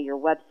enjoy your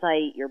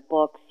website, your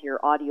books, your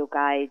audio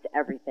guides,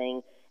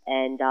 everything.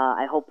 And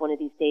I hope one of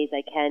these days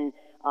I can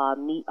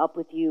meet up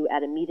with you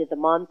at a meet of the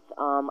month.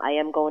 I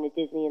am going to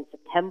Disney in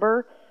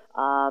September,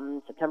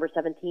 September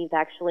 17th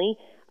actually,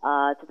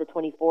 to the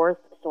 24th.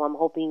 So I'm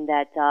hoping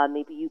that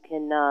maybe you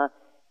can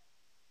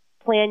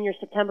plan your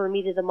September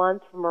meet of the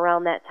month from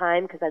around that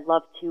time, because I'd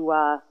love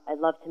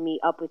to meet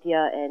up with you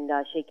and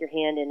shake your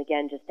hand. And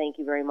again, just thank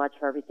you very much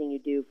for everything you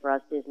do for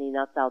us Disney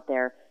nuts out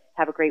there.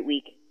 Have a great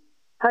week.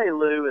 Hey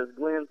Lou, it's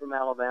Glenn from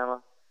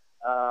Alabama.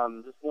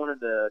 Just wanted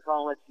to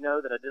call and let you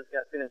know that I just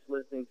got finished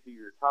listening to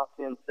your top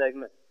 10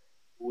 segment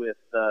with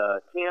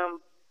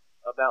Tim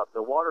about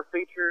the water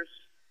features.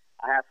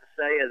 I have to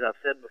say, as I've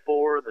said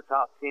before, the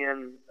top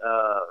 10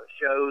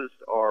 shows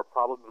are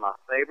probably my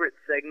favorite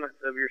segments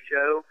of your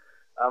show.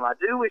 I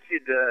do wish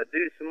you'd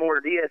do some more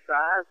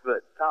DSIs,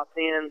 but top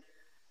 10,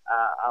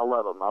 I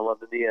love them. I love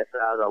the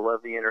DSIs. I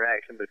love the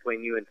interaction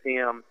between you and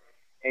Tim.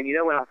 And, you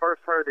know, when I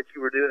first heard that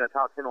you were doing a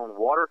top 10 on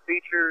water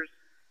features,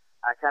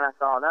 I kind of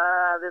thought,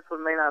 this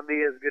one may not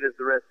be as good as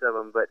the rest of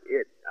them, but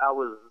I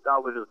was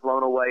just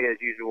blown away as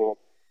usual.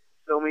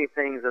 So many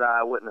things that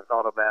I wouldn't have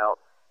thought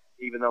about,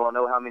 even though I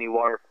know how many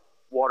water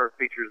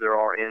features there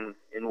are in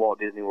Walt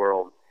Disney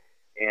World.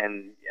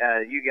 And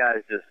you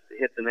guys just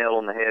hit the nail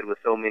on the head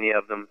with so many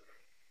of them.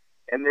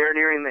 And there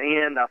nearing the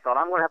end, I thought,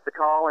 I'm going to have to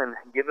call and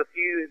give a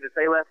few that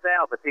they left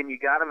out, but then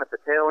you got them at the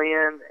tail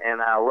end,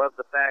 and I love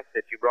the fact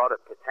that you brought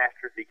up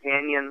Catastrophe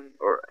Canyon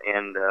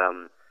and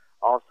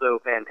also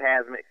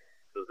Phantasmic,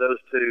 because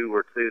those two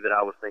were two that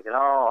I was thinking,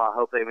 I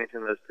hope they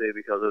mention those two,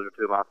 because those are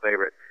two of my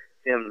favorite.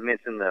 Tim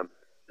mentioned the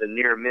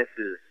near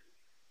misses,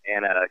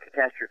 and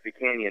Catastrophe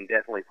Canyon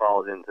definitely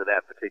falls into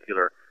that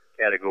particular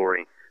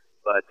category.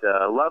 But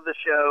love the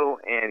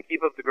show, and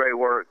keep up the great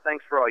work.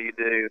 Thanks for all you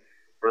do.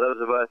 For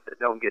those of us that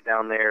don't get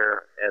down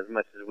there as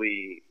much as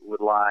we would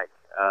like,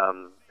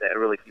 that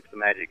really keeps the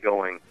magic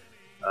going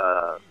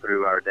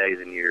through our days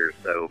and years.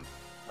 So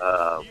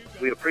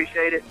we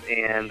appreciate it,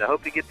 and I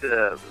hope to get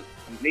to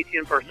meet you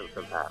in person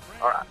sometime.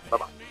 All right,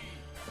 bye-bye.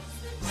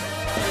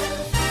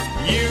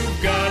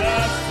 You've got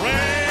a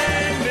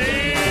friend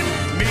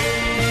in me.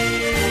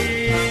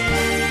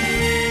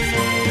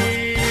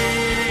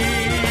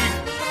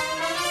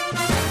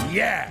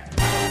 Yeah.